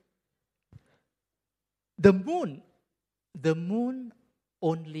 So, the moon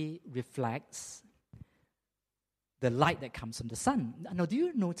only reflects the light that comes from the sun. Now, do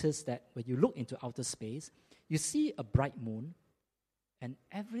you notice that when you look into outer space, you see a bright moon, and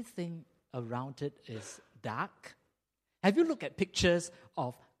everything around it is dark? Have you looked at pictures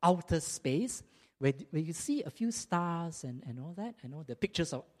of outer space, where you see a few stars and all that, the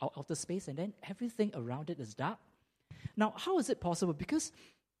pictures of outer space, and then everything around it is dark? Now, how is it possible? Because,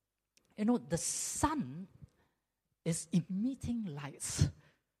 the sun is emitting lights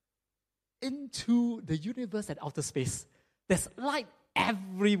into the universe and outer space. There's light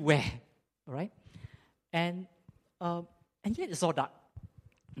everywhere, all right? And yet it's all dark.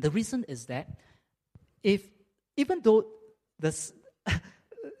 The reason is that even though there's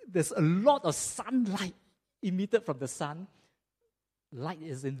a lot of sunlight emitted from the sun, light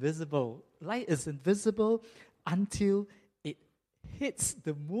is invisible. Light is invisible until it hits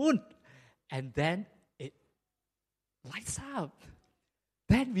the moon, and then it lights up.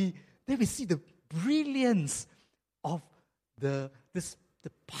 Then we see the brilliance of the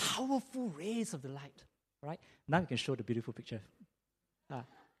powerful rays of the light. Right? Now you can show the beautiful picture.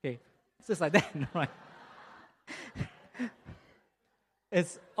 Okay, it's just like that, right?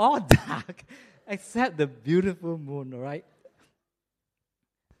 It's all dark except the beautiful moon, all right?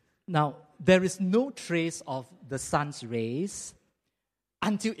 Now, there is no trace of the sun's rays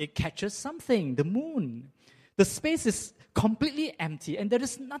until it catches something, the moon. The space is completely empty, and there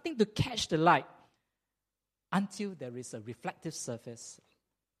is nothing to catch the light until there is a reflective surface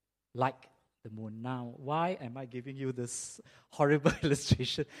like the moon. Now, why am I giving you this horrible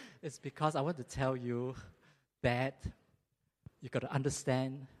illustration? It's because I want to tell you that you got to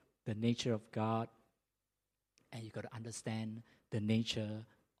understand the nature of God, and you got to understand the nature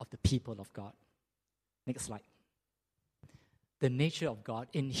of the people of God. Next slide. The nature of God.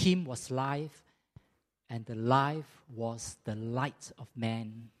 In Him was life, and the life was the light of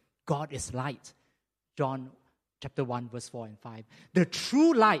man. God is light. John chapter 1, verse 4 and 5. The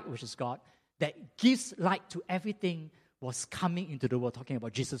true light, which is God, that gives light to everything, was coming into the world, talking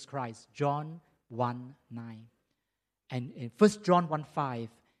about Jesus Christ. John 1:9. And in 1 John 1:5,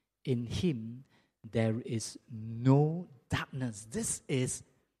 in Him there is no darkness. This is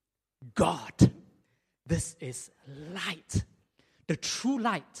God. This is light. The true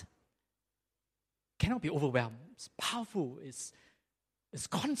light cannot be overwhelmed. It's powerful. It's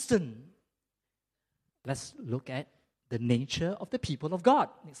constant. Let's look at the nature of the people of God.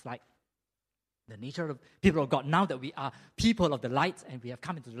 Next slide. The nature of the people of God. Now that we are people of the light and we have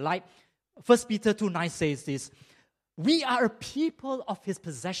come into the light, 1 Peter 2:9 says this: we are a people of His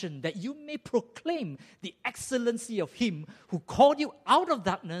possession, that you may proclaim the excellency of Him who called you out of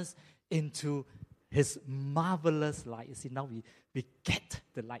darkness into His marvelous light. You see, now we get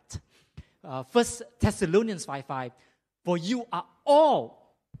the light. 1 Thessalonians 5:5, for you are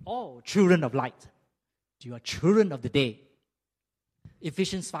all children of light. You are children of the day.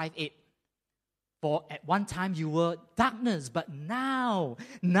 Ephesians 5:8, for at one time you were darkness, but now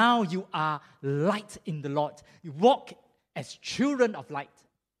you are light in the Lord. You walk as children of light.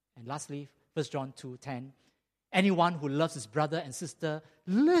 And lastly, 1 John 2:10, Anyone who loves his brother and sister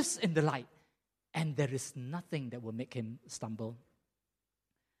lives in the light, and there is nothing that will make him stumble.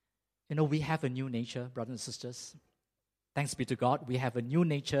 We have a new nature, brothers and sisters. Thanks be to God, we have a new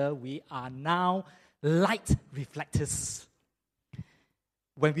nature. We are now light reflectors.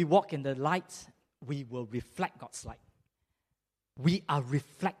 When we walk in the light, we will reflect God's light. We are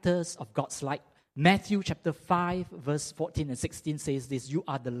reflectors of God's light. Matthew chapter 5, verse 14 and 16 says this: you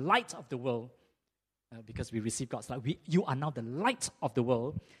are the light of the world. Because we receive God's light. You are now the light of the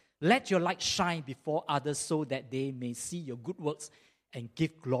world. Let your light shine before others so that they may see your good works and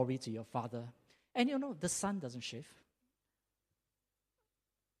give glory to your Father. And the sun doesn't shift.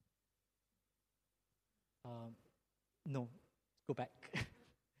 No, go back.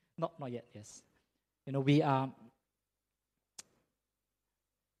 Not yet, yes. We are...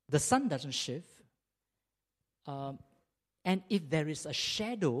 the sun doesn't shift. And if there is a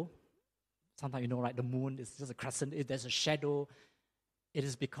shadow, sometimes right, the moon is just a crescent. If there's a shadow, it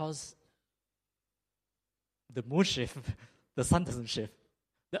is because the moon shifts, the sun doesn't shift.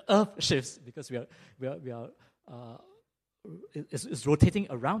 The earth shifts because it's rotating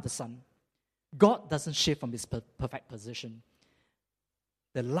around the sun. God doesn't shift from his perfect position.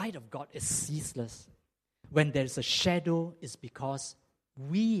 The light of God is ceaseless. When there is a shadow, it's because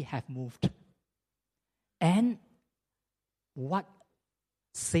we have moved. And what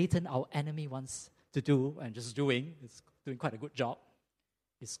Satan, our enemy, wants to do, and just doing, is doing quite a good job,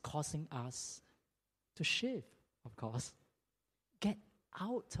 is causing us to shift, of course. Get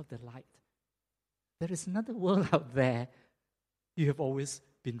out of the light. There is another world out there. You have always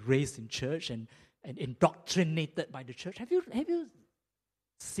been raised in church and indoctrinated by the church. Have you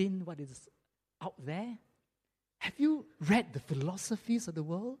seen what is out there? Have you read the philosophies of the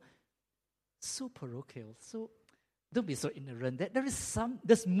world? So parochial, so don't be so ignorant. That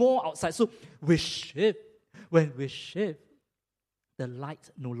there's more outside. So we shift. When we shift, the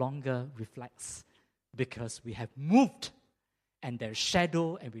light no longer reflects because we have moved, and there's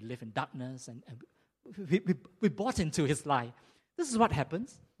shadow, and we live in darkness, and we bought into his lie. This is what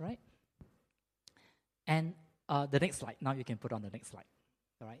happens, right? And the next slide. Now you can put on the next slide.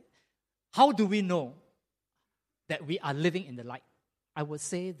 All right. How do we know that we are living in the light? I would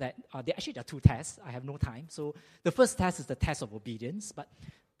say that there are two tests. I have no time. So the first test is the test of obedience, but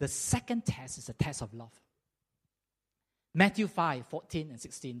the second test is the test of love. Matthew 5, 14 and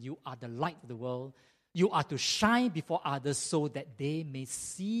 16, you are the light of the world. You are to shine before others so that they may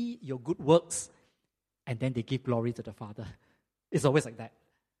see your good works, and then they give glory to the Father. It's always like that,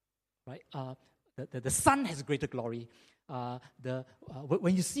 right? The Son has greater glory.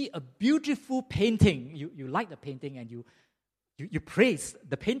 When you see a beautiful painting, you like the painting and you praise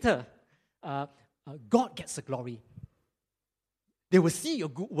the painter. God gets the glory. They will see your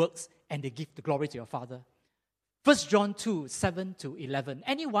good works and they give the glory to your Father. 1 John 2, 7 to 11.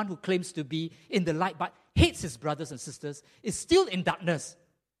 Anyone who claims to be in the light but hates his brothers and sisters is still in darkness.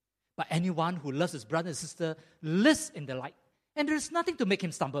 But anyone who loves his brother and sister lives in the light. And there is nothing to make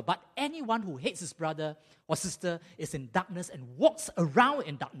him stumble. But anyone who hates his brother or sister is in darkness and walks around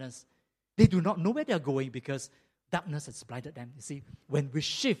in darkness. They do not know where they are going because darkness has blinded them. You see, when we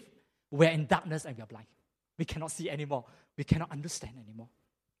shift, we're in darkness and we are blind. We cannot see anymore. We cannot understand anymore.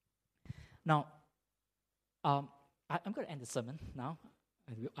 Now, I'm going to end the sermon now.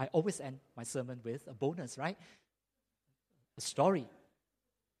 I always end my sermon with a bonus, right? A story.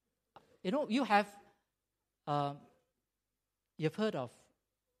 You have, you've heard of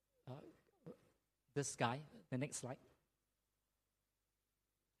this guy. The next slide.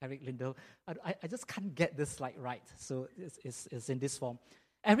 Eric Liddell. I just can't get this slide right, so it's in this form.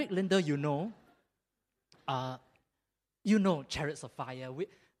 Eric Liddell, you know Chariots of Fire.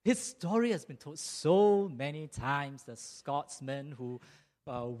 His story has been told so many times. The Scotsman who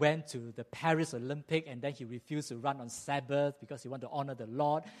went to the Paris Olympic and then he refused to run on Sabbath because he wanted to honor the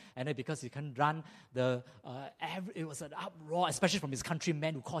Lord, and then because he can't run, it was an uproar, especially from his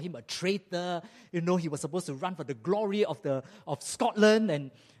countrymen who called him a traitor. He was supposed to run for the glory of Scotland, and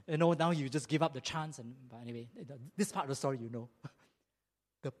now you just give up the chance. But anyway, this part of the story you know.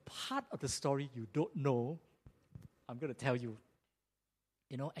 The part of the story you don't know, I'm going to tell you.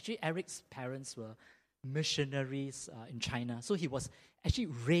 Actually Eric's parents were missionaries in China. So he was actually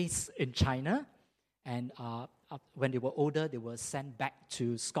raised in China, and when they were older, they were sent back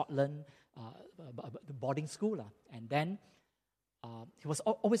to Scotland, the boarding school. And then he was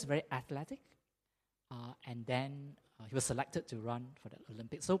always very athletic, and then he was selected to run for the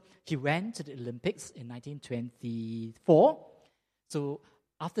Olympics. So he went to the Olympics in 1924. So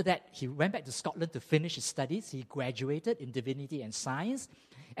after that, he went back to Scotland to finish his studies. He graduated in divinity and science.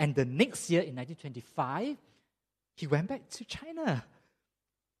 And the next year, in 1925, he went back to China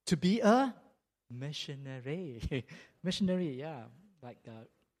to be a missionary. Missionary, yeah, like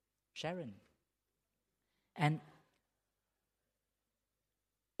Sharon. And,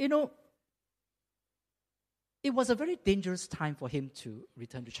 it was a very dangerous time for him to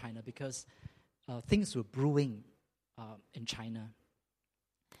return to China because things were brewing in China.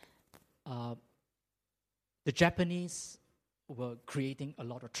 The Japanese were creating a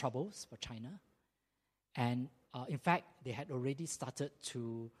lot of troubles for China. And in fact, they had already started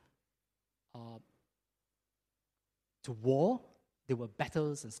to war. There were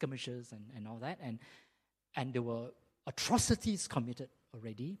battles and skirmishes and all that. And there were atrocities committed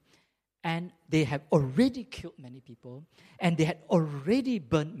already. And they have already killed many people. And they had already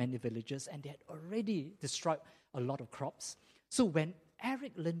burned many villages. And they had already destroyed a lot of crops. So when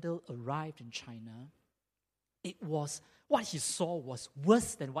Eric Lindell arrived in China, what he saw was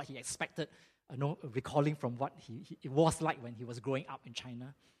worse than what he expected, recalling from what it was like when he was growing up in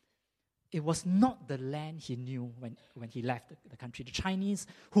China. It was not the land he knew when he left the country. The Chinese,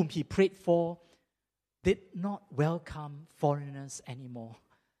 whom he prayed for, did not welcome foreigners anymore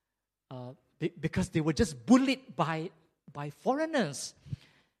because they were just bullied by foreigners.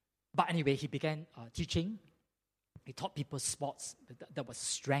 But anyway, he began teaching. He taught people sports. That was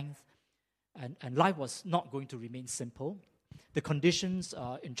strength. And life was not going to remain simple. The conditions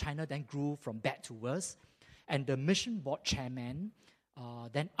in China then grew from bad to worse. And the mission board chairman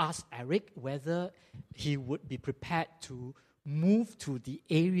then asked Eric whether he would be prepared to move to the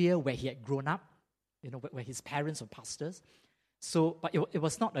area where he had grown up, where his parents were pastors. So, but it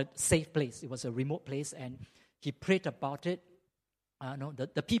was not a safe place. It was a remote place, and he prayed about it.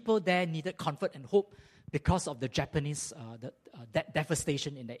 The people there needed comfort and hope because of the Japanese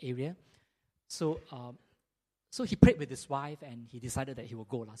devastation in the area. So he prayed with his wife, and he decided that he would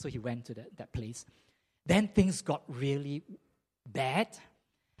go. So he went to that place. Then things got really bad,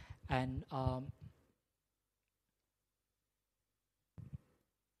 and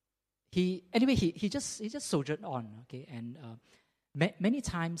he just sojourned on. Okay, and many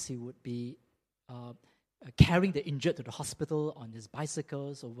times he would be carrying the injured to the hospital on his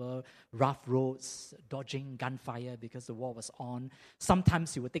bicycles over rough roads, dodging gunfire because the war was on.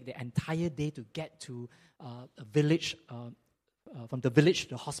 Sometimes he would take the entire day to get to a village, from the village to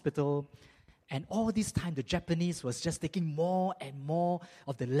the hospital. And all this time, the Japanese was just taking more and more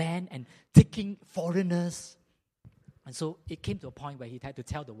of the land and taking foreigners. And so it came to a point where he had to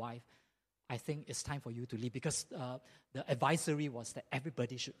tell the wife, I think it's time for you to leave, because the advisory was that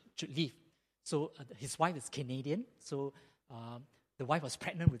everybody should leave. So his wife is Canadian, so the wife was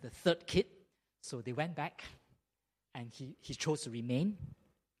pregnant with the third kid. So they went back, and he chose to remain.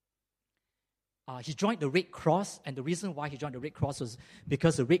 He joined the Red Cross, and the reason why he joined the Red Cross was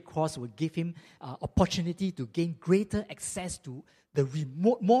because the Red Cross would give him opportunity to gain greater access to the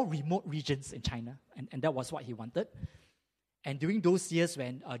more remote regions in China, and that was what he wanted. And during those years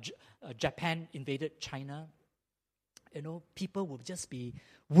when Japan invaded China, people would just be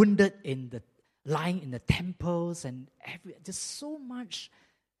wounded lying in the temples, and just so much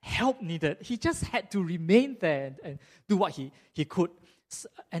help needed. He just had to remain there and do what he could.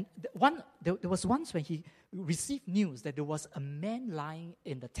 And there was once when he received news that there was a man lying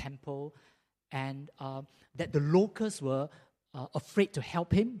in the temple, and that the locals were afraid to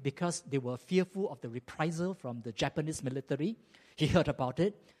help him because they were fearful of the reprisal from the Japanese military. He heard about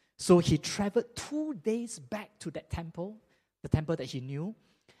it. So he traveled 2 days back to that temple, the temple that he knew,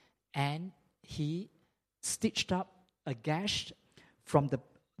 and he stitched up a gash from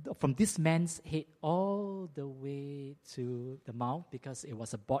this man's head all the way to the mouth, because it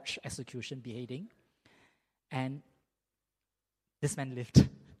was a botched execution beheading. And this man lived.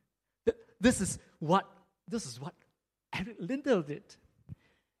 This is what Eric Lindell did.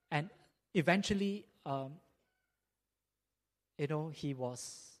 And eventually, he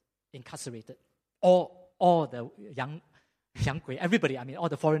was incarcerated. All the young Gui, everybody, all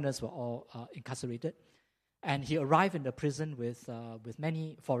the foreigners were all incarcerated. And he arrived in the prison with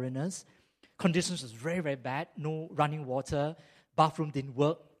many foreigners. Conditions was very, very bad. No running water. Bathroom didn't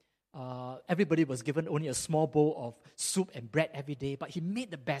work. Everybody was given only a small bowl of soup and bread every day. But he made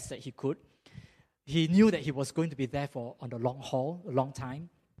the best that he could. He knew that he was going to be there on the long haul, a long time.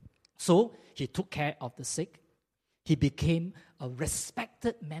 So he took care of the sick. He became a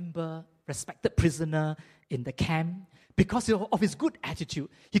respected prisoner in the camp. Because of his good attitude,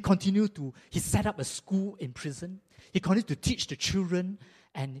 he set up a school in prison. He continued to teach the children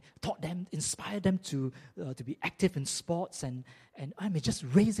and taught them, inspired them to be active in sports and just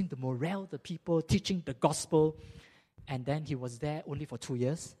raising the morale of the people, teaching the gospel. And then he was there only for 2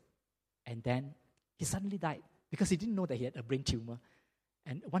 years. And then he suddenly died because he didn't know that he had a brain tumor.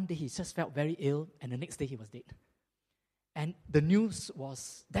 And one day he just felt very ill, and the next day he was dead. And the news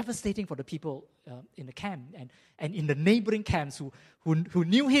was devastating for the people in the camp and in the neighboring camps who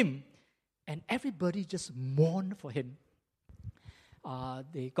knew him. And everybody just mourned for him.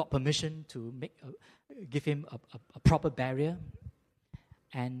 They got permission to give him a proper burial.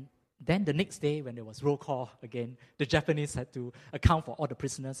 And then the next day, when there was roll call again, the Japanese had to account for all the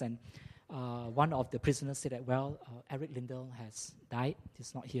prisoners. And one of the prisoners said that, Eric Lindell has died.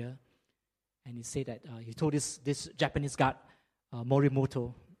 He's not here. And he said that he told this Japanese guard,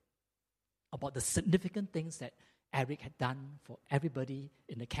 Morimoto, about the significant things that Eric had done for everybody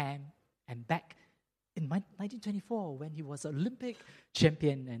in the camp. And back in 1924, when he was Olympic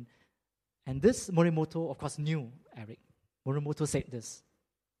champion, and this Morimoto, of course, knew Eric. Morimoto said this,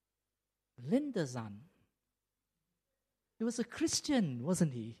 Linda-san, he was a Christian,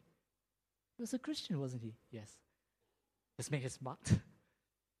 wasn't he? He was a Christian, wasn't he? Yes. Let's make it smart.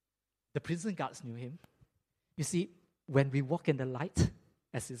 The prison guards knew him. You see, when we walk in the light,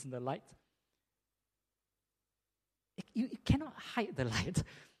 as is in the light, you cannot hide the light.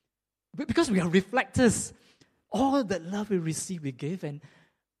 Because we are reflectors. All the love we receive, we give, and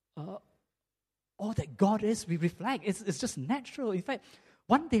all that God is, we reflect. It's just natural. In fact,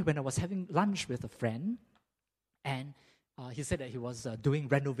 one day when I was having lunch with a friend, and he said that he was doing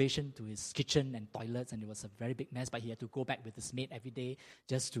renovation to his kitchen and toilets, and it was a very big mess, but he had to go back with his maid every day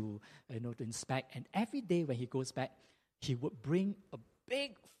just to inspect. And every day when he goes back, he would bring a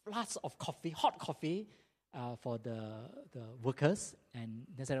big flask of coffee, hot coffee, for the workers. And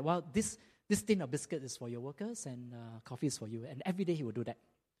they said, this tin of biscuit is for your workers, and coffee is for you. And every day he would do that.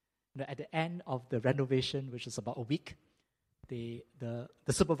 At the end of the renovation, which is about a week, the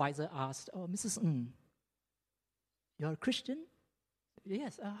supervisor asked, Mrs. Ng, you're a Christian?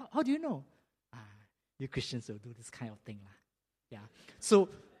 Yes. How do you know? You Christians will do this kind of thing. Yeah. So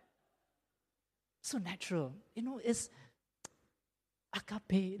natural. It's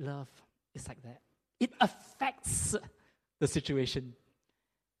agape love. It's like that. It affects the situation.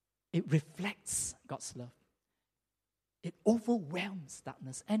 It reflects God's love. It overwhelms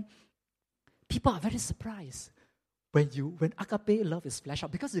darkness. And people are very surprised when agape love is flashed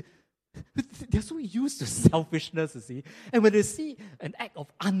out, because they're so used to selfishness, you see. And when they see an act of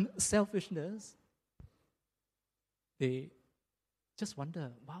unselfishness, they just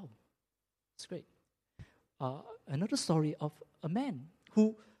wonder, wow, it's great. Another story of a man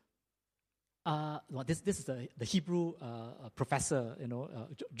who, this is the Hebrew professor,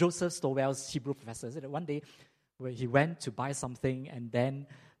 Joseph Stowell's Hebrew professor. He said that one day where he went to buy something, and then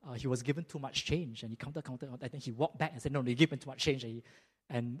he was given too much change, and he counted, and then he walked back and said, no, they gave him too much change.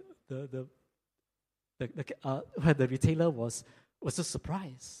 And the retailer was just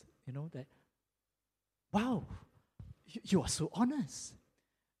surprised, that, wow, you are so honest.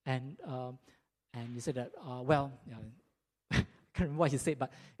 And he said that, I can't remember what he said,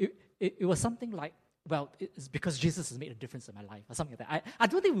 but it was something like, it's because Jesus has made a difference in my life, or something like that. I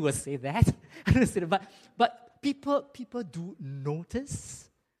don't think we would say that. I don't say that, but people do notice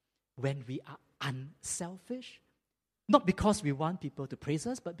when we are unselfish. Not because we want people to praise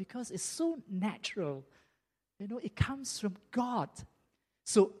us, but because it's so natural. It comes from God.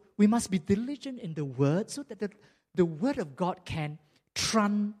 So we must be diligent in the Word so that the Word of God can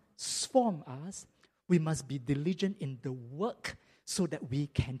transform us. We must be diligent in the work so that we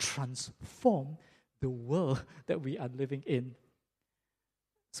can transform the world that we are living in.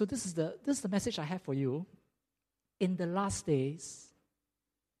 So this is the message I have for you. In the last days,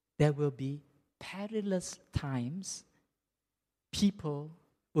 there will be perilous times. People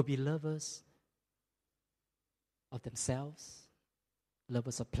will be lovers of themselves,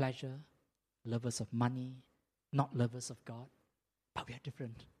 lovers of pleasure, lovers of money, not lovers of God. But we are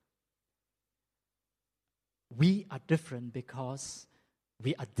different. We are different because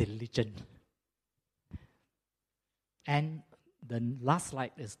we are diligent. And the last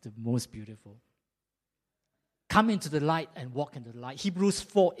slide is the most beautiful. Come into the light and walk in the light. Hebrews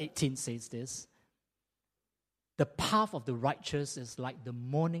 4:18 says this. The path of the righteous is like the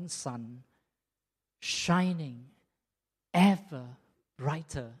morning sun, shining ever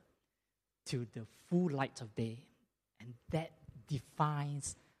brighter to the full light of day. And that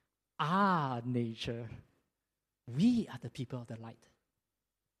defines our nature. We are the people of the light.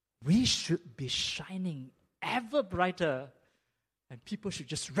 We should be shining ever brighter. And people should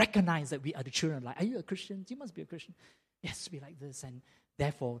just recognize that we are the children of light. Are you a Christian? You must be a Christian. Yes, be like this. And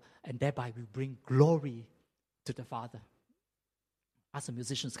thereby we bring glory to the Father. Ask the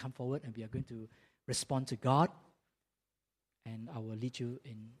musicians come forward, and we are going to respond to God. And I will lead you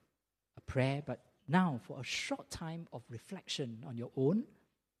in a prayer. But now for a short time of reflection on your own.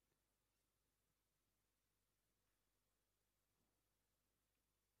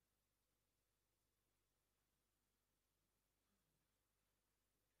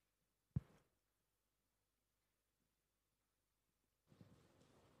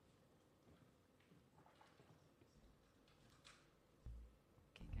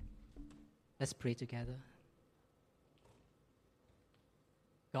 Let's pray together.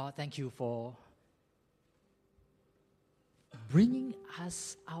 God, thank you for bringing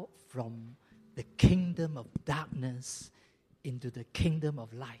us out from the kingdom of darkness into the kingdom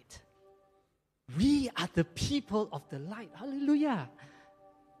of light. We are the people of the light. Hallelujah.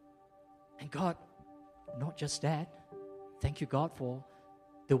 And God, not just that, thank you, God, for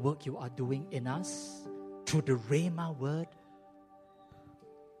the work you are doing in us through the Rhema word,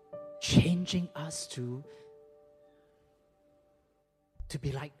 changing us to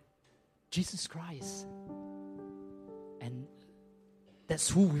be like Jesus Christ. And that's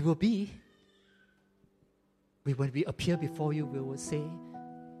who we will be. When we appear before you, we will say,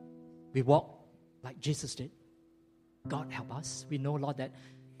 we walk like Jesus did. God help us. We know, Lord, that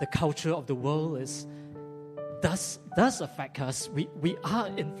the culture of the world does affect us. We are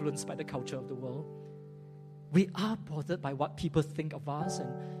influenced by the culture of the world. We are bothered by what people think of us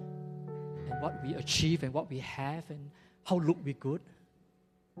and what we achieve and what we have and how look we good.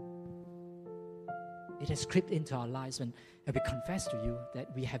 It has crept into our lives and we confess to you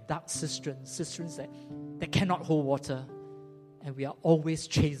that we have dark cisterns that cannot hold water, and we are always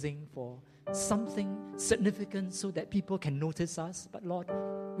chasing for something significant so that people can notice us. But Lord,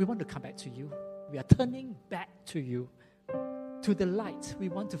 we want to come back to you. We are turning back to you, to the light. We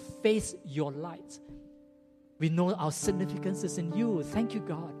want to face your light. We know our significance is in you. Thank you,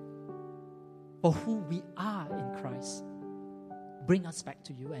 God, for who we are in Christ. Bring us back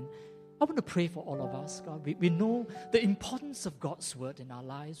to you. And I want to pray for all of us, God. We know the importance of God's word in our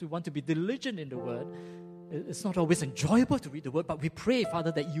lives. We want to be diligent in the word. It's not always enjoyable to read the word, but we pray,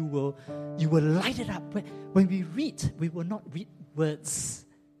 Father, that you will light it up. When we read, we will not read words.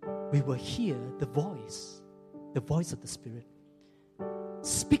 We will hear the voice of the Spirit.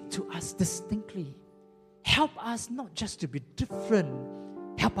 Speak to us distinctly. Help us not just to be different.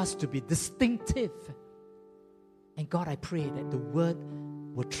 Help us to be distinctive. And God, I pray that the word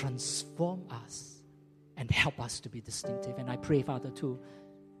will transform us and help us to be distinctive. And I pray, Father, too,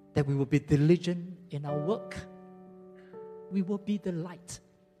 that we will be diligent in our work. We will be the light.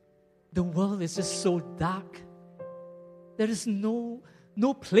 The world is just so dark. There is no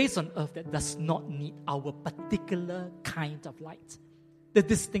place on earth that does not need our particular kind of light, the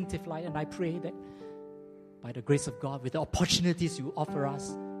distinctive light. And I pray that by the grace of God, with the opportunities you offer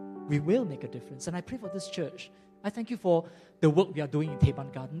us, we will make a difference. And I pray for this church. I thank you for the work we are doing in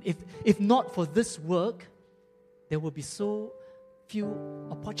Teban Garden. If not for this work, there will be so few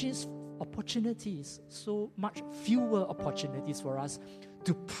opportunities, so much fewer opportunities for us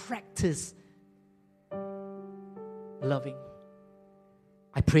to practice loving.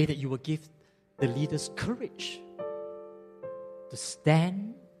 I pray that you will give the leaders courage to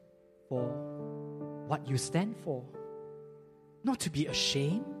stand for what you stand for, not to be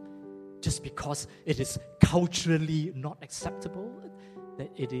ashamed just because it is culturally not acceptable, that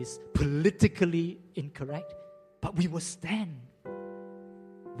it is politically incorrect, but we will stand.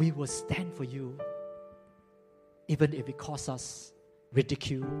 We will stand for you, even if it costs us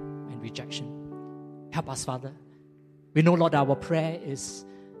ridicule and rejection. Help us, Father. We know, Lord, our prayer is,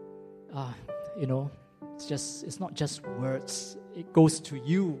 it's not just words. It goes to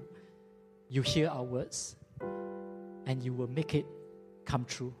you. You hear our words, and you will make it come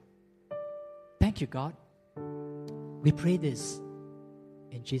true. Thank you, God. We pray this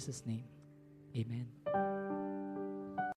in Jesus' name. Amen.